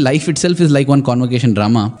 because I feel life itself is like one convocation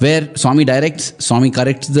drama where Swami directs, Swami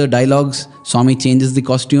corrects the dialogues, Swami changes the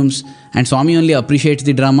costumes, and Swami only appreciates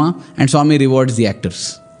the drama, and Swami rewards the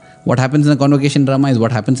actors. What happens in a convocation drama is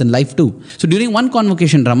what happens in life too. So during one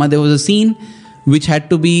convocation drama, there was a scene which had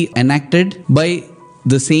to be enacted by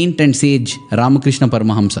the saint and sage Ramakrishna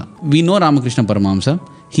Paramahamsa. We know Ramakrishna Paramahamsa.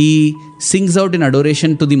 He sings out in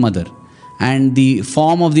adoration to the mother. And the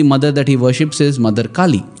form of the mother that he worships is Mother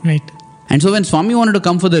Kali. Right. And so when Swami wanted to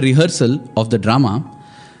come for the rehearsal of the drama,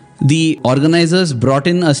 the organizers brought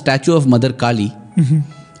in a statue of Mother Kali.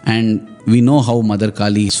 And we know how Mother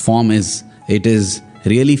Kali's form is. It is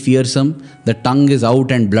really fearsome. The tongue is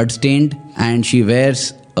out and blood-stained, and she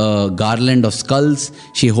wears a garland of skulls.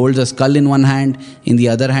 She holds a skull in one hand. In the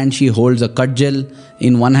other hand, she holds a cudgel.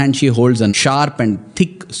 In one hand, she holds a sharp and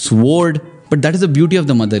thick sword. But that is the beauty of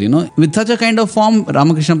the mother, With such a kind of form,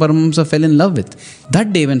 Ramakrishna Paramahamsa fell in love with.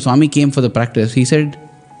 That day when Swami came for the practice, he said,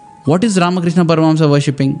 "What is Ramakrishna Paramahamsa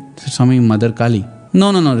worshipping?" I said, "Swami, Mother Kali."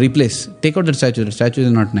 No, replace. Take out the statue. The statue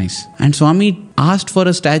is not nice. And Swami asked for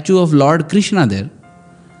a statue of Lord Krishna there.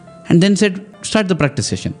 And then said, "Start the practice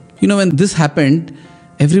session." When this happened,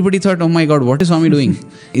 everybody thought, "Oh my God, what is Swami doing?"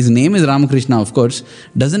 His name is Ramakrishna, of course.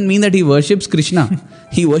 Doesn't mean that he worships Krishna.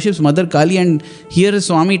 He worships Mother Kali, and here is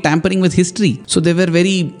Swami tampering with history. So they were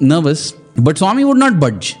very nervous. But Swami would not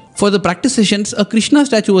budge. For the practice sessions, a Krishna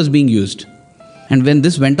statue was being used. And when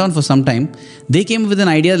this went on for some time, they came with an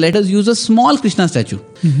idea, let us use a small Krishna statue.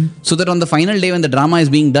 So that on the final day when the drama is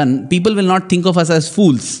being done, people will not think of us as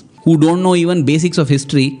fools who don't know even basics of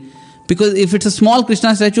history. Because if it's a small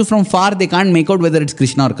Krishna statue from far, they can't make out whether it's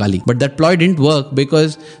Krishna or Kali. But that ploy didn't work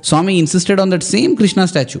because Swami insisted on that same Krishna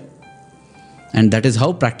statue. And that is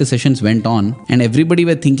how practice sessions went on. And everybody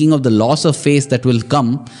were thinking of the loss of face that will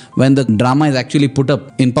come when the drama is actually put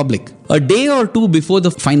up in public. A day or two before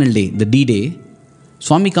the final day, the D-Day,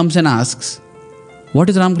 Swami comes and asks, "What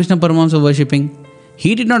is Ramakrishna Paramahamsa worshipping?"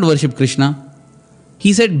 He did not worship Krishna.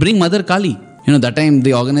 He said, "Bring Mother Kali." That time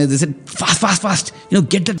the organizers said, fast,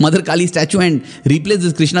 get that Mother Kali statue and replace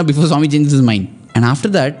this Krishna before Swami changes his mind. And after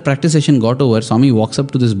that, practice session got over. Swami walks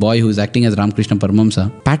up to this boy who is acting as Ramakrishna Paramahamsa,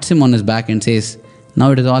 pats him on his back and says,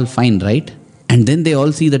 "Now it is all fine, right?" And then they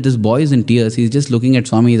all see that this boy is in tears. He's just looking at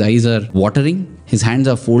Swami. His eyes are watering. His hands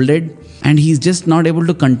are folded. And he's just not able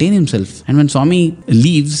to contain himself. And when Swami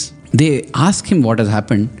leaves, they ask him what has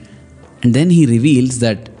happened. And then he reveals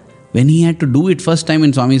that when he had to do it first time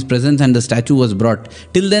in Swami's presence and the statue was brought,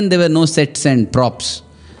 till then there were no sets and props.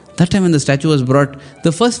 That time when the statue was brought,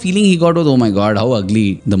 the first feeling he got was, "Oh my God, how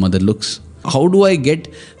ugly the mother looks. How do I get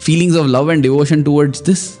feelings of love and devotion towards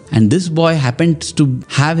this?" And this boy happens to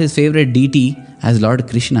have his favorite deity as Lord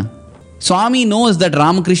Krishna. Swami knows that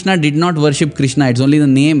Ramakrishna did not worship Krishna, it's only the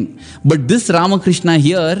name. But this Ramakrishna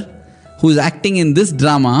here, who is acting in this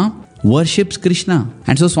drama, worships Krishna.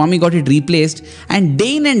 And so Swami got it replaced. And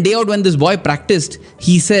day in and day out when this boy practiced,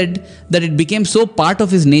 he said that it became so part of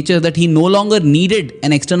his nature that he no longer needed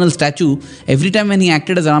an external statue. Every time when he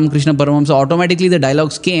acted as Ramakrishna Paramahamsa, automatically the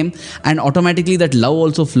dialogues came and automatically that love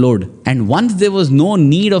also flowed. And once there was no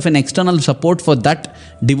need of an external support for that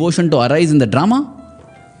devotion to arise in the drama,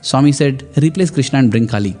 Swami said, "Replace Krishna and bring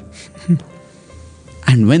Kali."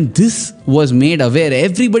 And when this was made aware,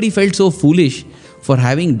 everybody felt so foolish for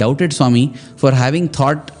having doubted Swami, for having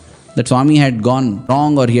thought that Swami had gone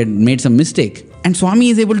wrong or he had made some mistake. And Swami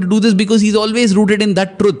is able to do this because he's always rooted in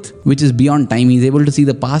that truth, which is beyond time. He's able to see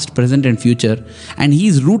the past, present and future. And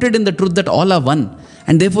he's rooted in the truth that all are one.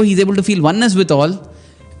 And therefore he's able to feel oneness with all,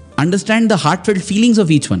 understand the heartfelt feelings of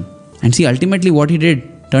each one. And see, ultimately what he did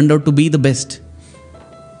turned out to be the best.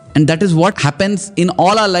 And that is what happens in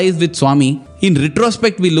all our lives with Swami. In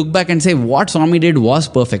retrospect, we look back and say, what Swami did was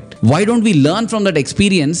perfect. Why don't we learn from that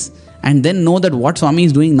experience and then know that what Swami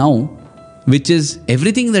is doing now, which is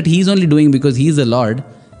everything that he's only doing because he's the Lord,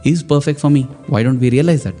 is perfect for me? Why don't we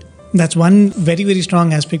realize that? That's one very, very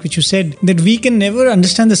strong aspect which you said, that we can never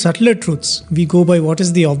understand the subtler truths. We go by what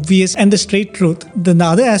is the obvious and the straight truth. Then the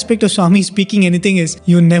other aspect of Swami speaking anything is,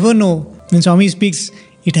 you never know. When Swami speaks,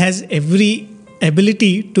 it has every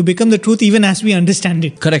ability to become the truth even as we understand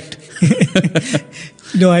it. Correct.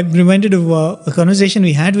 I'm reminded of a conversation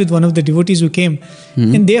we had with one of the devotees who came.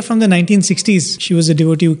 And they're from the 1960s. She was a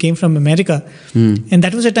devotee who came from America. And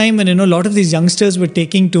that was a time when, a lot of these youngsters were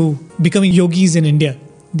taking to becoming yogis in India.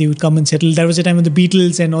 They would come and settle. That was a time when the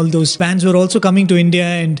Beatles and all those bands were also coming to India.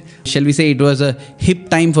 And Shall we say it was a hip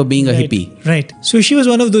time for being a hippie? Right. So she was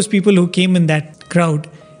one of those people who came in that crowd.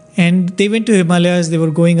 And they went to Himalayas. They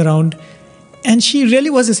were going around. And she really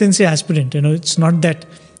was a sincere aspirant. It's not that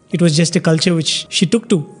it was just a culture which she took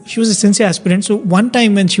to. She was a sincere aspirant. So one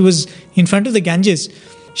time when she was in front of the Ganges,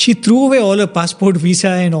 she threw away all her passport, visa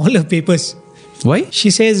and all her papers. Why? She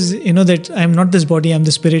says, that I'm not this body, I'm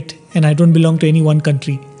the spirit and I don't belong to any one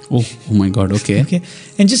country. Oh my God, okay.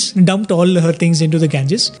 And just dumped all her things into the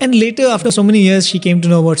Ganges. And later, after so many years, she came to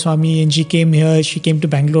know about Swami and she came here, she came to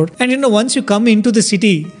Bangalore. And once you come into the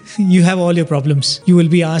city, you have all your problems. You will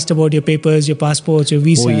be asked about your papers, your passports, your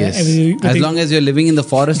visa. Oh yes. Everything. As long as you're living in the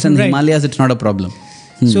forest and Himalayas, it's not a problem.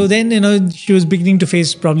 So then, she was beginning to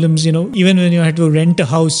face problems, even when you had to rent a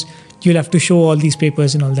house, you'll have to show all these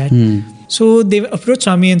papers and all that. So they approached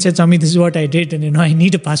Swami and said, Swami, this is what I did and, I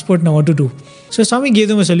need a passport now, what to do? So Swami gave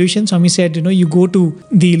them a solution. Swami said, you go to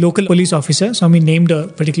the local police officer. Swami named a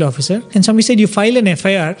particular officer. And Swami said, you file an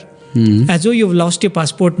FIR as though you've lost your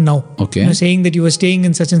passport now. Okay. Saying that you were staying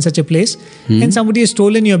in such and such a place and somebody has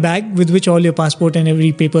stolen your bag with which all your passport and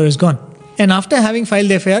every paper is gone. And after having filed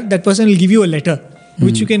the FIR, that person will give you a letter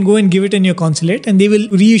which you can go and give it in your consulate and they will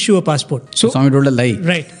reissue a passport. So Swami told a lie.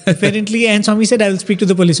 Right. Apparently, and Swami said, I will speak to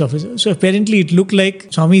the police officer. So apparently it looked like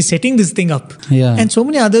Swami is setting this thing up. Yeah. And so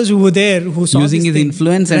many others who were there who saw Using his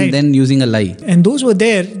influence and then using a lie. And those who were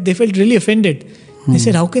there, they felt really offended. They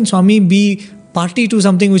said, how can Swami be party to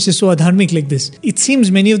something which is so adharmic like this? It seems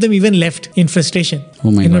many of them even left in frustration. Oh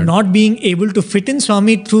my God. Not being able to fit in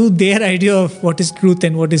Swami through their idea of what is truth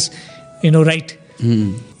and what is, right.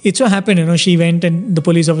 It so happened, she went and the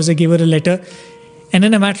police officer gave her a letter. And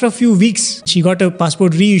in a matter of few weeks, she got her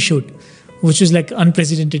passport reissued, which was like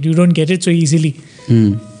unprecedented. You don't get it so easily.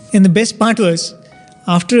 And the best part was,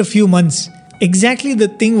 after a few months, exactly the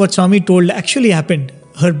thing what Swami told actually happened.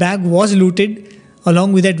 Her bag was looted.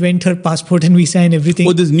 Along with that went her passport and visa and everything.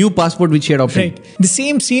 Oh, this new passport which she had obtained. Right. The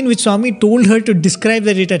same scene which Swami told her to describe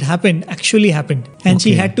that it had happened actually happened. And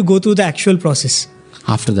she had to go through the actual process.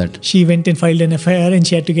 After that, she went and filed an FIR and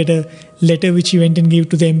she had to get a letter which she went and gave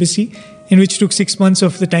to the embassy, in which took 6 months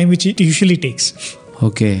of the time which it usually takes.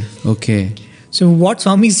 Okay. So what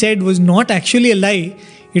Swami said was not actually a lie.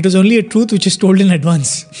 It was only a truth which is told in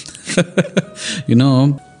advance.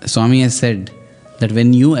 Swami has said that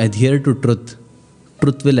when you adhere to truth,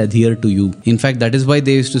 truth will adhere to you. In fact, that is why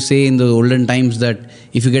they used to say in the olden times that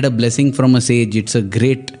if you get a blessing from a sage, it's a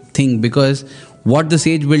great thing because what the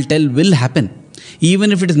sage will tell will happen.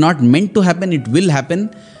 Even if it is not meant to happen, it will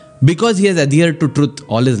happen because he has adhered to truth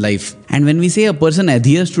all his life. And when we say a person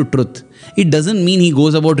adheres to truth, it doesn't mean he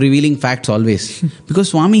goes about revealing facts always. Because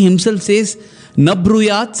Swami himself says, Na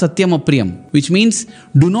bruyat satyam apriyam, which means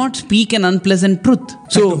do not speak an unpleasant truth.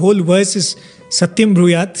 So the whole verse is Satyam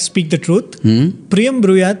bruyat, speak the truth. Priyam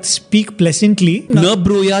bruyat, speak pleasantly. Na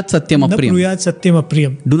bruyat satyam apriyam. Na bruyat satyam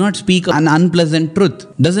apriyam. Do not speak an unpleasant truth.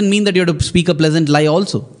 Doesn't mean that you have to speak a pleasant lie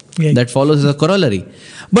also. Yeah. That follows as a corollary.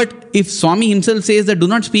 But if Swami himself says that do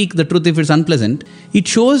not speak the truth if it's unpleasant, it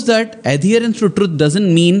shows that adherence to truth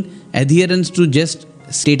doesn't mean adherence to just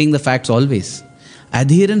stating the facts always.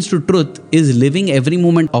 Adherence to truth is living every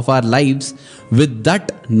moment of our lives with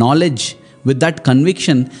that knowledge, with that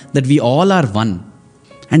conviction that we all are one.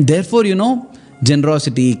 And therefore,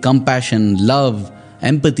 generosity, compassion, love,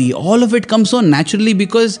 empathy, all of it comes so naturally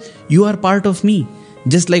because you are part of me.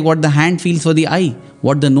 Just like what the hand feels for the eye,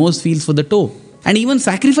 what the nose feels for the toe. And even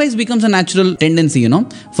sacrifice becomes a natural tendency,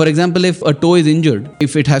 For example, if a toe is injured,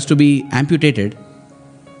 if it has to be amputated,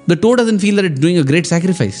 the toe doesn't feel that it's doing a great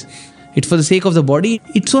sacrifice. It's for the sake of the body.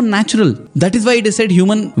 It's so natural. That is why it is said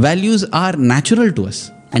human values are natural to us.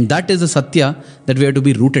 And that is a satya that we have to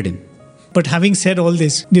be rooted in. But having said all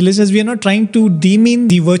this, dear listeners, we are not trying to demean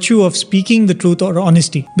the virtue of speaking the truth or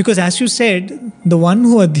honesty. Because as you said, the one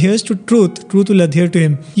who adheres to truth, truth will adhere to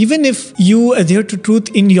him. Even if you adhere to truth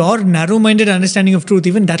in your narrow-minded understanding of truth,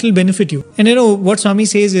 even that will benefit you. And what Swami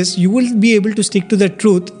says is, you will be able to stick to the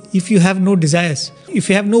truth if you have no desires. If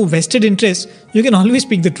you have no vested interest, you can always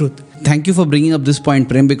speak the truth. Thank you for bringing up this point,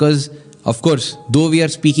 Prem, because, of course, though we are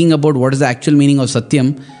speaking about what is the actual meaning of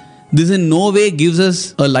Satyam, this in no way gives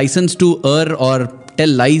us a license to err or tell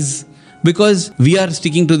lies because we are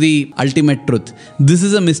sticking to the ultimate truth. This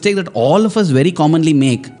is a mistake that all of us very commonly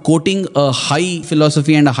make, quoting a high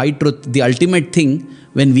philosophy and a high truth, the ultimate thing,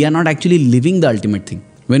 when we are not actually living the ultimate thing.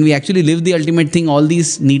 When we actually live the ultimate thing, all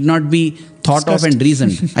these need not be thought of and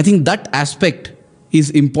reasoned. I think that aspect is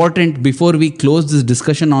important before we close this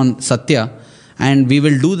discussion on Satya, and we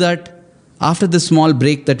will do that after this small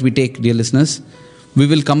break that we take, dear listeners. We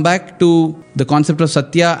will come back to the concept of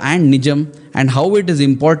Satya and Nijam and how it is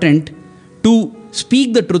important to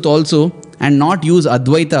speak the truth also and not use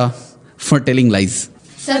Advaita for telling lies.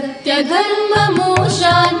 Satya dharmamu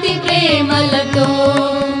shanti premalato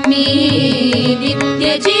మీ నిత్య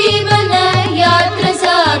జీవన యాత్ర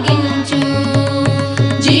సాగించు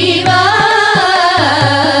జీవా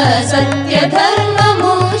సత్య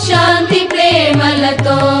ధర్మము శాంతి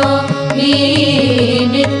ప్రేమలతో మీ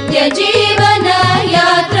నిత్య జీవన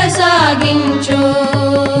యాత్ర సాగించు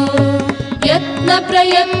యత్న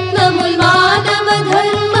ప్రయత్నముల్ మానవ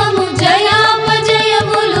ధర్మము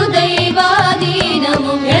జయాపజయములు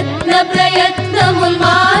దైవాధీనము యత్న ప్రయత్నముల్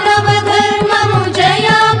మానవ ధర్మము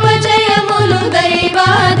జయాపజయములు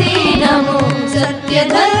దైవాధీనము సత్య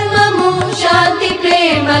ధర్మము శాంతి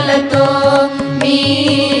ప్రేమలతో మీ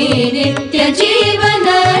నిత్య జీవన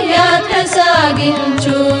యాత్ర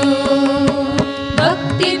సాగించు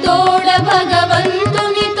భక్తి తోడ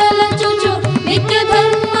భగవంతుని తలచుచు నిత్య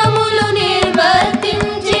ధర్మములు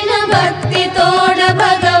నిర్వర్తించిన భక్తి తోడ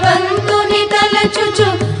భగవంతుని తలచుచు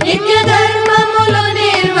నిత్య ధర్మములు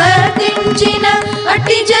నిర్వర్తించిన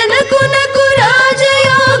అట్టి జనకునకు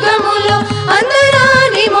రాజయోగములు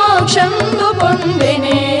అందరాని మోక్షంబు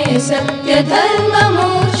పొందెనే సత్య ధర్మము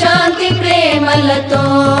శాంతి ప్రేమలతో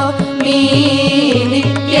మీ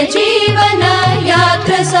నిత్య జీవన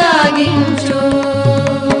యాత్ర సాగించు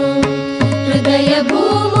హృదయ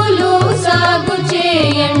భూములు సాగు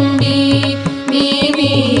చేయండి మీ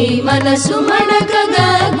మీ మనసు మణకగా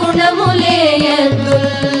గుణములేయద్దు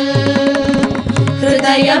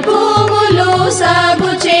హృదయ భూములు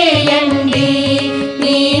సాగు చేయండి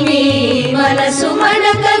మీ మీ మనసు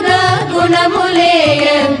మణకగా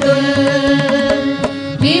గుణములేయద్దు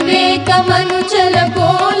వివేకమనుచల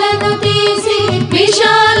కోలను తీసి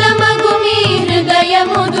విశాలమగు మీ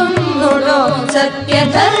హృదయము దుమ్ముడో సత్య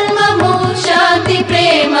ధర్మము శాంతి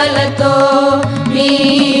ప్రేమలతో మీ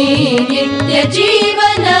నిత్య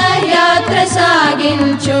జీవన యాత్ర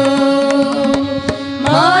సాగించు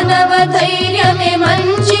మానవ ధైర్యమే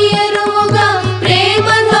మంచి ఎరువుగా ప్రేమ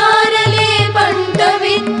ధారలే పంట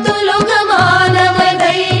విత్తులుగా మానవ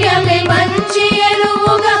ధైర్యమే మంచి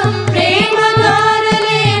ఎరువుగా ప్రేమ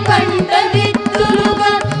ధారలే పంట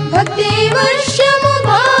విత్తులుగా భక్తి వర్షము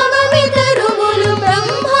భావమితరువులు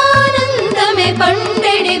బ్రహ్మానందమే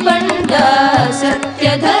పండెడి పంట సత్య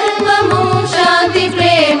ధర్మము శాంతి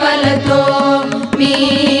ప్రేమలతో మీ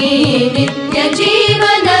నిత్య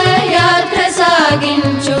జీవన యాత్ర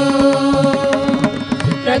సాగించు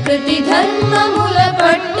ప్రకృతి ధర్మముల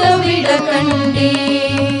పట్టు విడకండి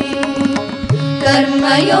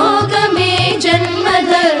కర్మయోగమే జన్మ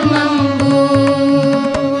ధర్మంబు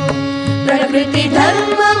ప్రకృతి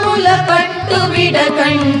ధర్మముల పట్టు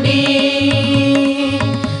విడకండి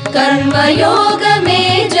కర్మయోగమే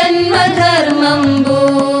జన్మ ధర్మంబు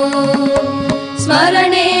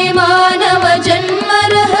స్మరణే మానవ జన్మ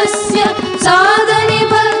రహస్య సాధని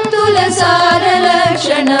భక్తుల సార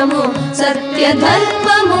లక్షణము సత్య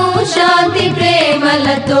ధర్మము శాంతి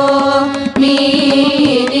ప్రేమలతో మీ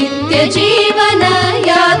నిత్య జీవన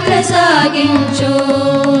యాత్ర సాగించు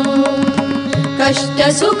కష్ట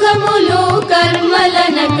సుఖములు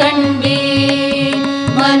కర్మలనకండి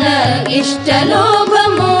మన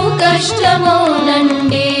ఇష్టలోభము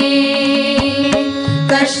కష్టమోనండి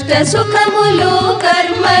కష్ట సుఖములు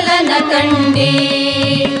కర్మలనకండి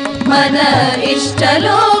మన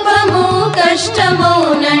ఇష్టలోభము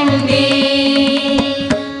కష్టమోనండి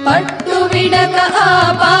పట్టు విడక ఆ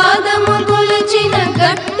పాదము కొలిచిన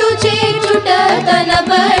గట్టు చేచుట తన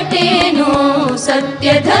పటేను సత్య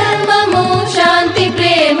ధర్మము శాంతి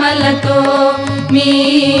ప్రేమలతో మీ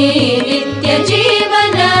నిత్య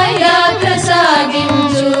జీవన యాత్ర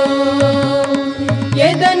సాగించు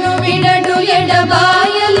ఎదను విడడు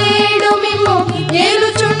ఎడబాయలేడు మిమ్ము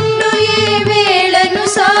ఏలుచుండు ఏ వేళను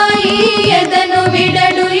సాయి ఎదను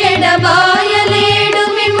విడడు ఎడబాయలేడు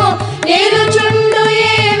మిమ్ము ఏలుచుండు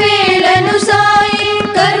ఏ వేళను సాయి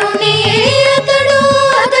కరుణియే అతడు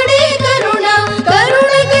అతడే కరుణ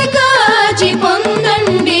కరుణకి కాచి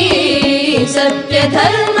పొందండి సత్య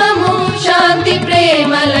ధర్మము శాంతి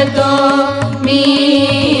ప్రేమలతో మీ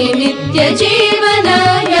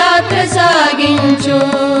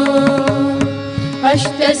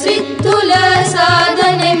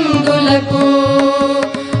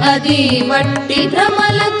వట్టి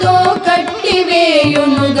భ్రమలతో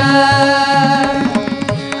కట్టివేయునుగా.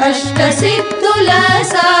 అష్టసిద్ధుల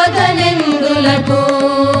సాధనెందులకు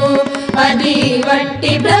అది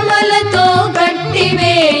వట్టి భ్రమలతో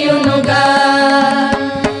కట్టివేయునుగా.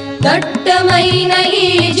 దట్టమైన ఈ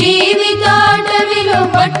జీవితాటవిలో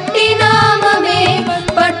పట్టి నామమే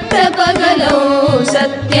పట్టపగలో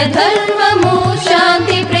సత్య ధర్మము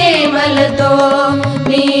శాంతి ప్రేమలతో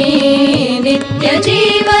నీ నిత్య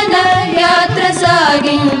జీవన యాత్ర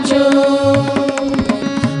సాగించు.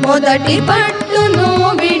 మొదటి పట్టును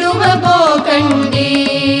విడువబోకండి,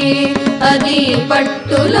 అది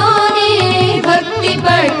పట్టులోనే భక్తి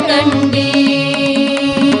పట్టండి.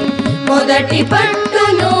 మొదటి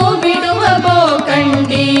పట్టును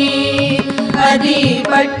విడువబోకండి, అది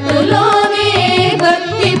పట్టులోనే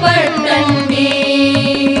భక్తి పట్టండి.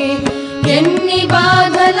 ఎన్ని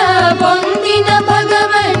బాధల పొందిన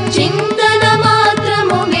భగవత్ చింతన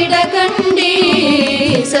మాత్రము విడకండి.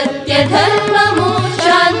 సత్య ధర్మము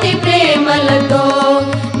శాంతి ప్రేమలతో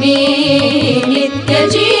మీ నిత్య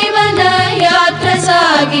జీవన యాత్ర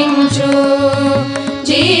సాగించు.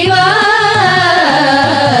 జీవా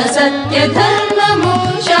సత్య ధర్మము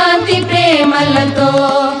శాంతి ప్రేమలతో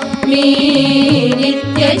మీ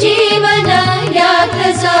నిత్య జీవన యాత్ర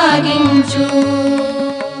సాగించు.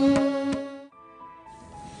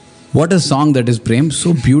 What a song that is, Prem. So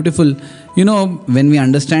beautiful. You know, when we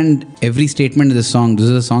understand every statement in this song, this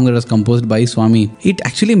is a song that was composed by Swami, it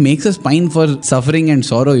actually makes us pine for suffering and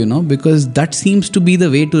sorrow, you know, because that seems to be the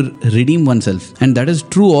way to redeem oneself. And that is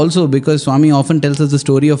true also because Swami often tells us the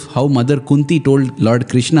story of how Mother Kunti told Lord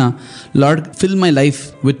Krishna, Lord, fill my life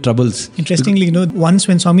with troubles. Interestingly, you know, once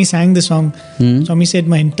when Swami sang the song, Swami said,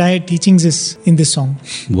 my entire teachings is in this song.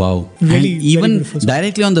 Wow. Really, and even very beautiful.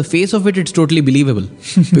 directly on the face of it, it's totally believable.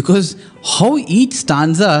 Because how each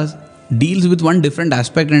stanza deals with one different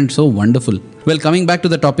aspect, and it's so wonderful. Well, coming back to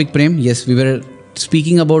the topic, Prem, yes, we were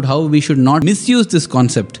speaking about how we should not misuse this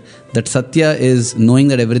concept that Satya is knowing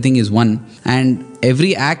that everything is one, and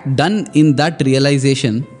every act done in that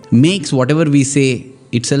realization makes whatever we say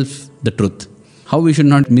itself the truth. How we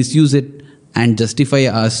should not misuse it and justify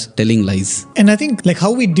us telling lies. And I think like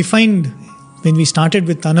how we defined when we started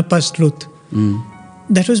with Tanappa's truth,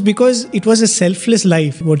 that was because it was a selfless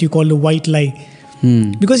life, what you call the white lie.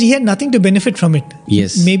 Because he had nothing to benefit from it.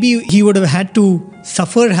 Yes. Maybe he would have had to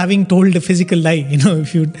suffer having told a physical lie, you know, if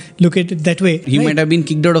you look at it that way. He might have been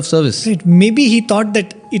kicked out of service. Right. Maybe he thought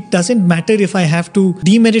that it doesn't matter if I have to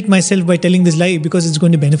demerit myself by telling this lie because it's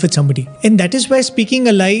going to benefit somebody. And that is why speaking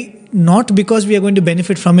a lie, not because we are going to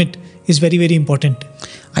benefit from it, is very, very important.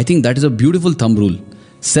 I think that is a beautiful thumb rule.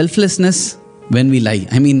 Selflessness when we lie.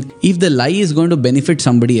 I mean, if the lie is going to benefit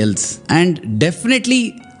somebody else, and definitely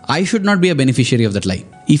I should not be a beneficiary of that lie.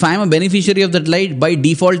 If I am a beneficiary of that lie, by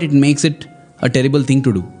default it makes it a terrible thing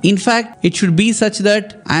to do. In fact, it should be such that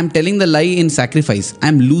I am telling the lie in sacrifice. I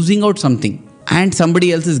am losing out something and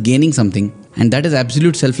somebody else is gaining something. And that is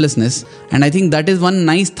absolute selflessness. And I think that is one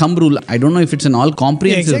nice thumb rule. I don't know if it's an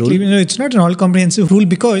all-comprehensive exactly. rule. You know, it's not an all-comprehensive rule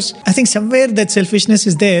because I think somewhere that selfishness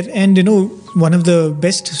is there. And you know, one of the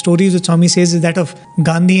best stories that Swami says is that of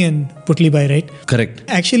Gandhi and Putlibai, right? Correct.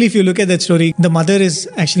 Actually, if you look at that story, the mother is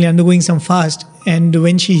actually undergoing some fast, and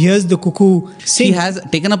when she hears the cuckoo sing, She has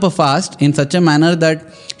taken up a fast in such a manner that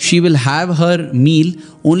she will have her meal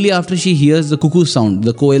only after she hears the cuckoo sound,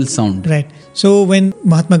 the koel sound. right. So when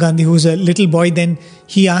Mahatma Gandhi, who's a little boy, then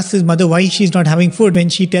he asks his mother why she's not having food. When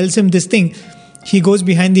she tells him this thing, he goes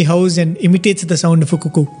behind the house and imitates the sound of a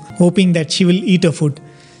cuckoo, hoping that she will eat her food.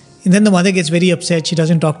 And then the mother gets very upset. She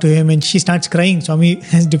doesn't talk to him and she starts crying. Swami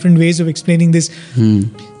has different ways of explaining this.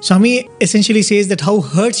 Swami essentially says that how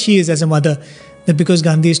hurt she is as a mother, that because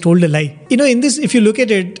Gandhi is told a lie. You know, in this, if you look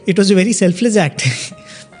at it, it was a very selfless act.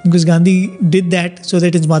 Because Gandhi did that so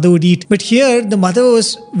that his mother would eat. But here, the mother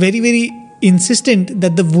was very, very insistent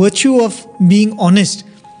that the virtue of being honest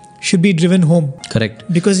should be driven home. Correct.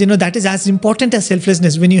 Because, you know, that is as important as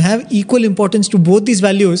selflessness. When you have equal importance to both these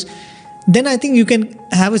values, then I think you can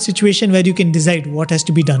have a situation where you can decide what has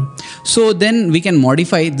to be done. So then we can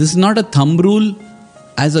modify. This is not a thumb rule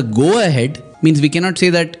as a go ahead. Means we cannot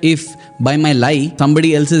say that if by my lie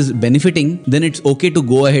somebody else is benefiting, then it's okay to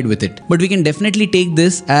go ahead with it. But we can definitely take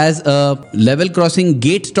this as a level crossing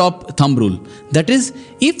gate stop thumb rule. That is,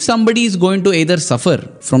 if somebody is going to either suffer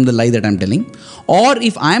from the lie that I'm telling, or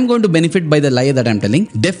if I'm going to benefit by the lie that I'm telling,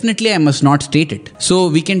 definitely I must not state it. So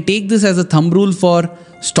we can take this as a thumb rule for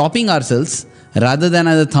stopping ourselves rather than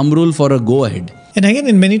as a thumb rule for a go ahead. And again,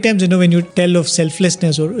 in many times, when you tell of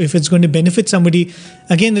selflessness or if it's going to benefit somebody,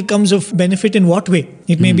 again, it comes of benefit in what way?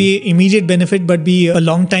 It may be immediate benefit, but be a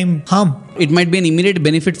long time harm. It might be an immediate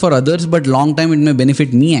benefit for others, but long time it may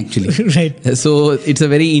benefit me actually. Right. So it's a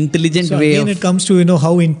very intelligent So way again, of... it comes to,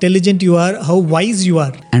 how intelligent you are, how wise you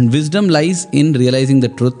are. And wisdom lies in realizing the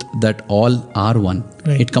truth that all are one.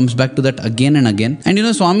 Right. It comes back to that again and again. And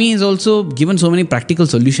Swami is also given so many practical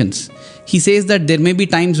solutions. He says that there may be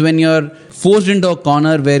times when you're forced into a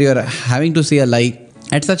corner where you're having to say a lie.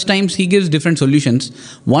 At such times, he gives different solutions.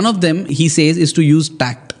 One of them, he says, is to use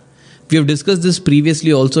tact. We have discussed this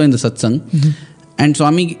previously also in the satsang. And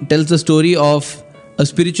Swami tells the story of a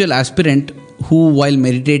spiritual aspirant who, while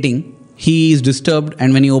meditating, he is disturbed,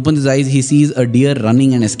 and when he opens his eyes, he sees a deer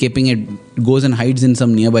running and escaping. It goes and hides in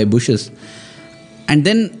some nearby bushes. And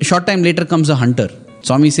then, short time later, comes a hunter.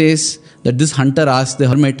 Swami says that this hunter asks the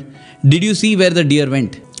hermit, "Did you see where the deer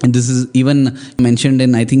went?" And this is even mentioned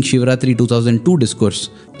in, I think, Shivratri 2002 discourse.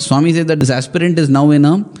 Swami says that this aspirant is now in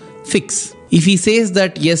a fix. If he says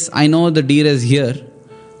that, yes, I know the deer is here,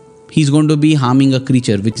 he's going to be harming a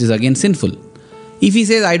creature, which is again sinful. If he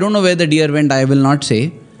says, I don't know where the deer went, I will not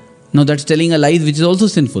say, no, that's telling a lie, which is also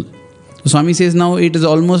sinful. So Swami says now it is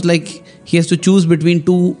almost like he has to choose between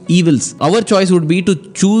two evils. Our choice would be to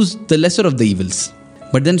choose the lesser of the evils.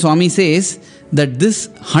 But then Swami says that this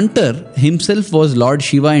hunter himself was Lord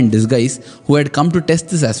Shiva in disguise who had come to test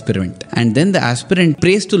this aspirant. And then the aspirant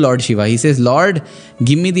prays to Lord Shiva. He says, Lord,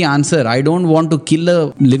 give me the answer. I don't want to kill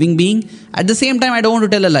a living being. At the same time, I don't want to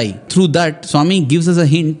tell a lie. Through that, Swami gives us a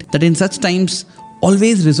hint that in such times,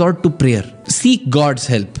 always resort to prayer. Seek God's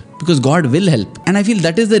help, because God will help. And I feel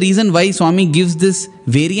that is the reason why Swami gives this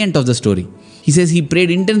variant of the story. He says he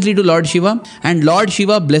prayed intensely to Lord Shiva, and Lord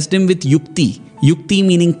Shiva blessed him with yukti. Yukti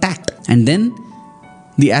meaning tact. And then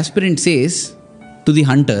the aspirant says to the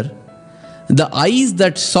hunter, the eyes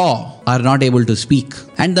that saw are not able to speak,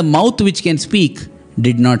 and the mouth which can speak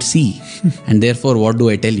did not see. And therefore, what do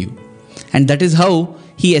I tell you? And that is how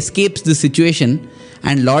he escapes this situation,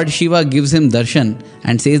 and Lord Shiva gives him darshan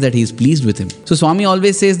and says that he is pleased with him. So Swami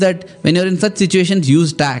always says that when you're in such situations,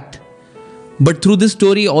 use tact. But through this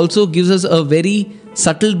story also gives us a very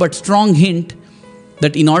subtle but strong hint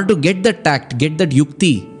that in order to get that tact, get that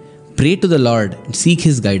yukti, pray to the Lord and seek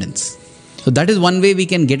His guidance. So that is one way we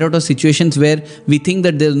can get out of situations where we think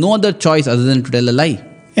that there's no other choice other than to tell a lie.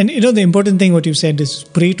 And the important thing what you said is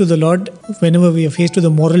pray to the Lord whenever we are faced with a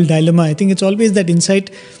moral dilemma. I think it's always that insight,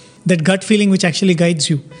 that gut feeling which actually guides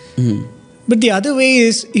you. But the other way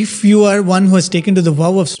is if you are one who has taken to the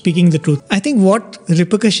vow of speaking the truth. I think what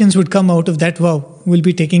repercussions would come out of that vow will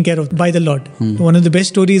be taken care of by the Lord. One of the best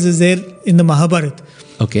stories is there in the Mahabharata.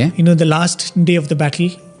 Okay. The last day of the battle,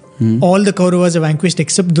 all the Kauravas are vanquished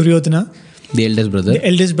except Duryodhana, The eldest brother. the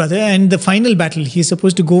eldest brother, and the final battle, he's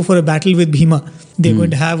supposed to go for a battle with Bhima. They're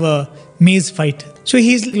going to have a maze fight. So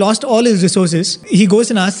he's lost all his resources. He goes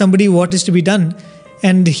and asks somebody what is to be done,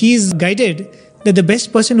 and he's guided that the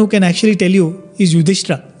best person who can actually tell you is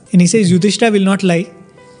Yudhishthira. And he says Yudhishthira will not lie,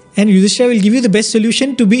 and Yudhishthira will give you the best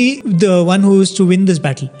solution to be the one who is to win this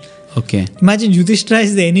battle. Okay. Imagine Yudhishthira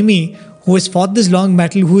is the enemy who has fought this long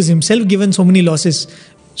battle, who has himself given so many losses.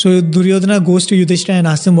 So Duryodhana goes to Yudhishthira and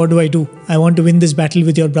asks him, what do? I want to win this battle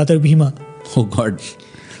with your brother Bhima. Oh God.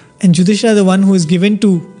 And Yudhishthira, the one who is given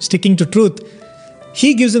to sticking to truth,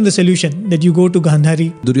 he gives him the solution that you go to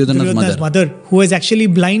Gandhari, Duryodhana's mother, who has actually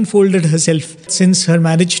blindfolded herself since her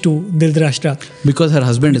marriage to Dhritarashtra. Because her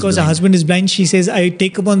husband is blind. Her husband is blind, she says, I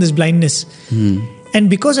take upon this blindness. And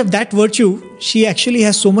because of that virtue, she actually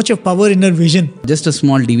has so much of power in her vision. Just a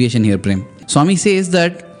small deviation here, Prem. Swami says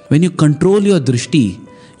that when you control your drishti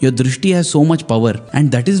has so much power.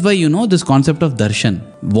 And that is why, this concept of darshan.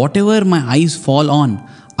 Whatever my eyes fall on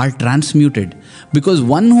are transmuted. Because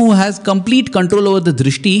one who has complete control over the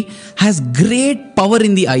drishti has great power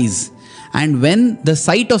in the eyes. And when the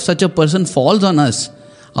sight of such a person falls on us,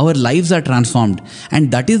 our lives are transformed.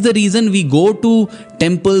 And that is the reason we go to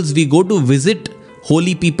temples, we go to visit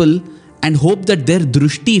holy people and hope that their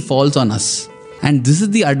drishti falls on us. And this is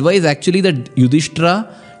the advice actually that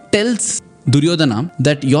Yudhishthira tells Duryodhana,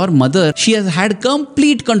 that your mother, she has had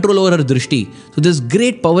complete control over her drishti. So there's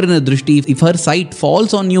great power in her drishti. If her sight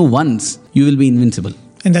falls on you once, you will be invincible.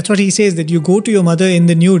 And that's what he says, that you go to your mother in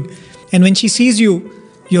the nude, and when she sees you,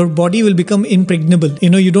 your body will become impregnable.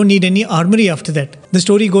 You don't need any armory after that. The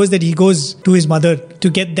story goes that he goes to his mother to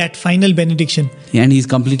get that final benediction. And he's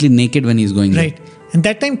completely naked when he's going right there. And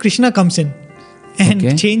that time Krishna comes in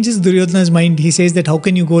and changes Duryodhana's mind. He says that how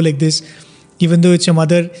can you go like this? Even though it's your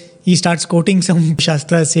mother, he starts quoting some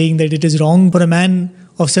shastras saying that it is wrong for a man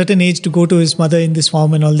of certain age to go to his mother in this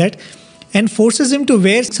form and all that. and forces him to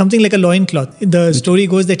wear something like a loincloth. The story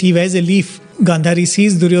goes that he wears a leaf. Gandhari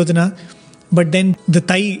sees Duryodhana, but then the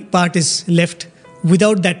thigh part is left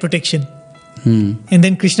without that protection. And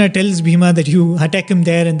then Krishna tells Bhima that you attack him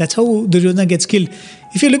there, and that's how Duryodhana gets killed.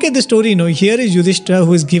 If you look at the story, here is Yudhishthira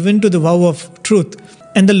who is given to the vow of truth,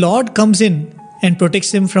 and the Lord comes in and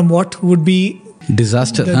protects him from what would be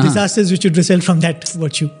Disaster. the disasters which would result from that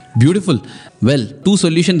virtue. Beautiful. Well, two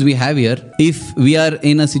solutions we have here. If we are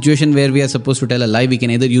in a situation where we are supposed to tell a lie, we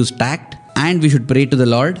can either use tact and we should pray to the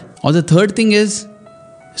Lord. Or the third thing is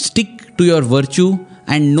stick to your virtue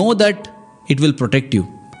and know that it will protect you.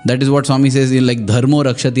 That is what Swami says in like dharmo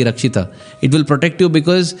rakshati rakshita. It will protect you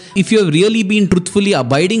because if you have really been truthfully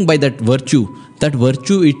abiding by that virtue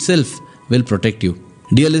itself will protect you.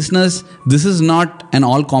 Dear listeners, this is not an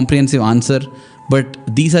all-comprehensive answer, but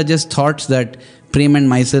these are just thoughts that Prem and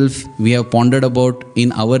myself, we have pondered about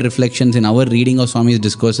in our reflections, in our reading of Swami's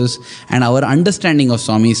discourses and our understanding of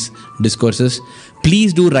Swami's discourses.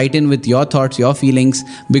 Please do write in with your thoughts, your feelings,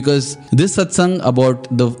 because this satsang about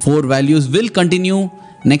the 4 values will continue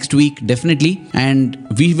next week definitely, and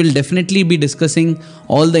we will definitely be discussing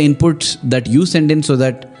all the inputs that you send in so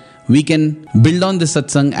that we can build on this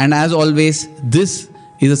satsang. And as always, this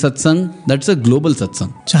is a satsang that's a global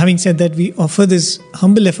satsang. So having said that, we offer this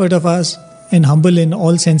humble effort of ours, and humble in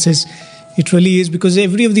all senses. It really is, because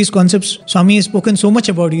every of these concepts Swami has spoken so much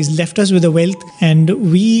about. He's left us with a wealth, and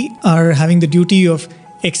we are having the duty of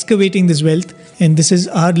excavating this wealth, and this is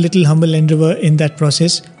our little humble endeavor in that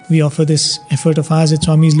process. We offer this effort of ours at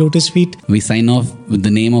Swami's lotus feet. We sign off with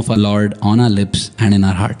the name of our Lord on our lips and in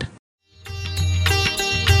our heart.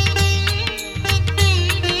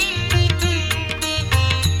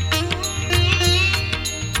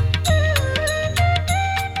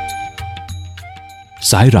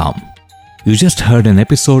 Sai Ram. You just heard an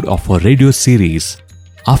episode of our radio series,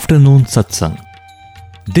 Afternoon Satsang.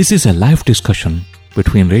 This is a live discussion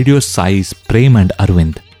between Radio Sai's Prem and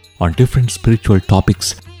Arvind on different spiritual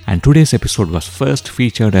topics, and today's episode was first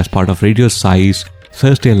featured as part of Radio Sai's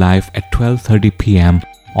Thursday Live at 12:30 p.m.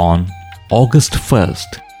 on August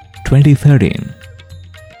 1st, 2013.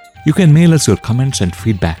 You can mail us your comments and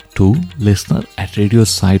feedback to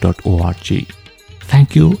listener@radiosai.org.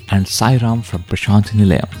 Thank you, and Sai Ram from Prashanthi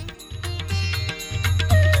Nilayam.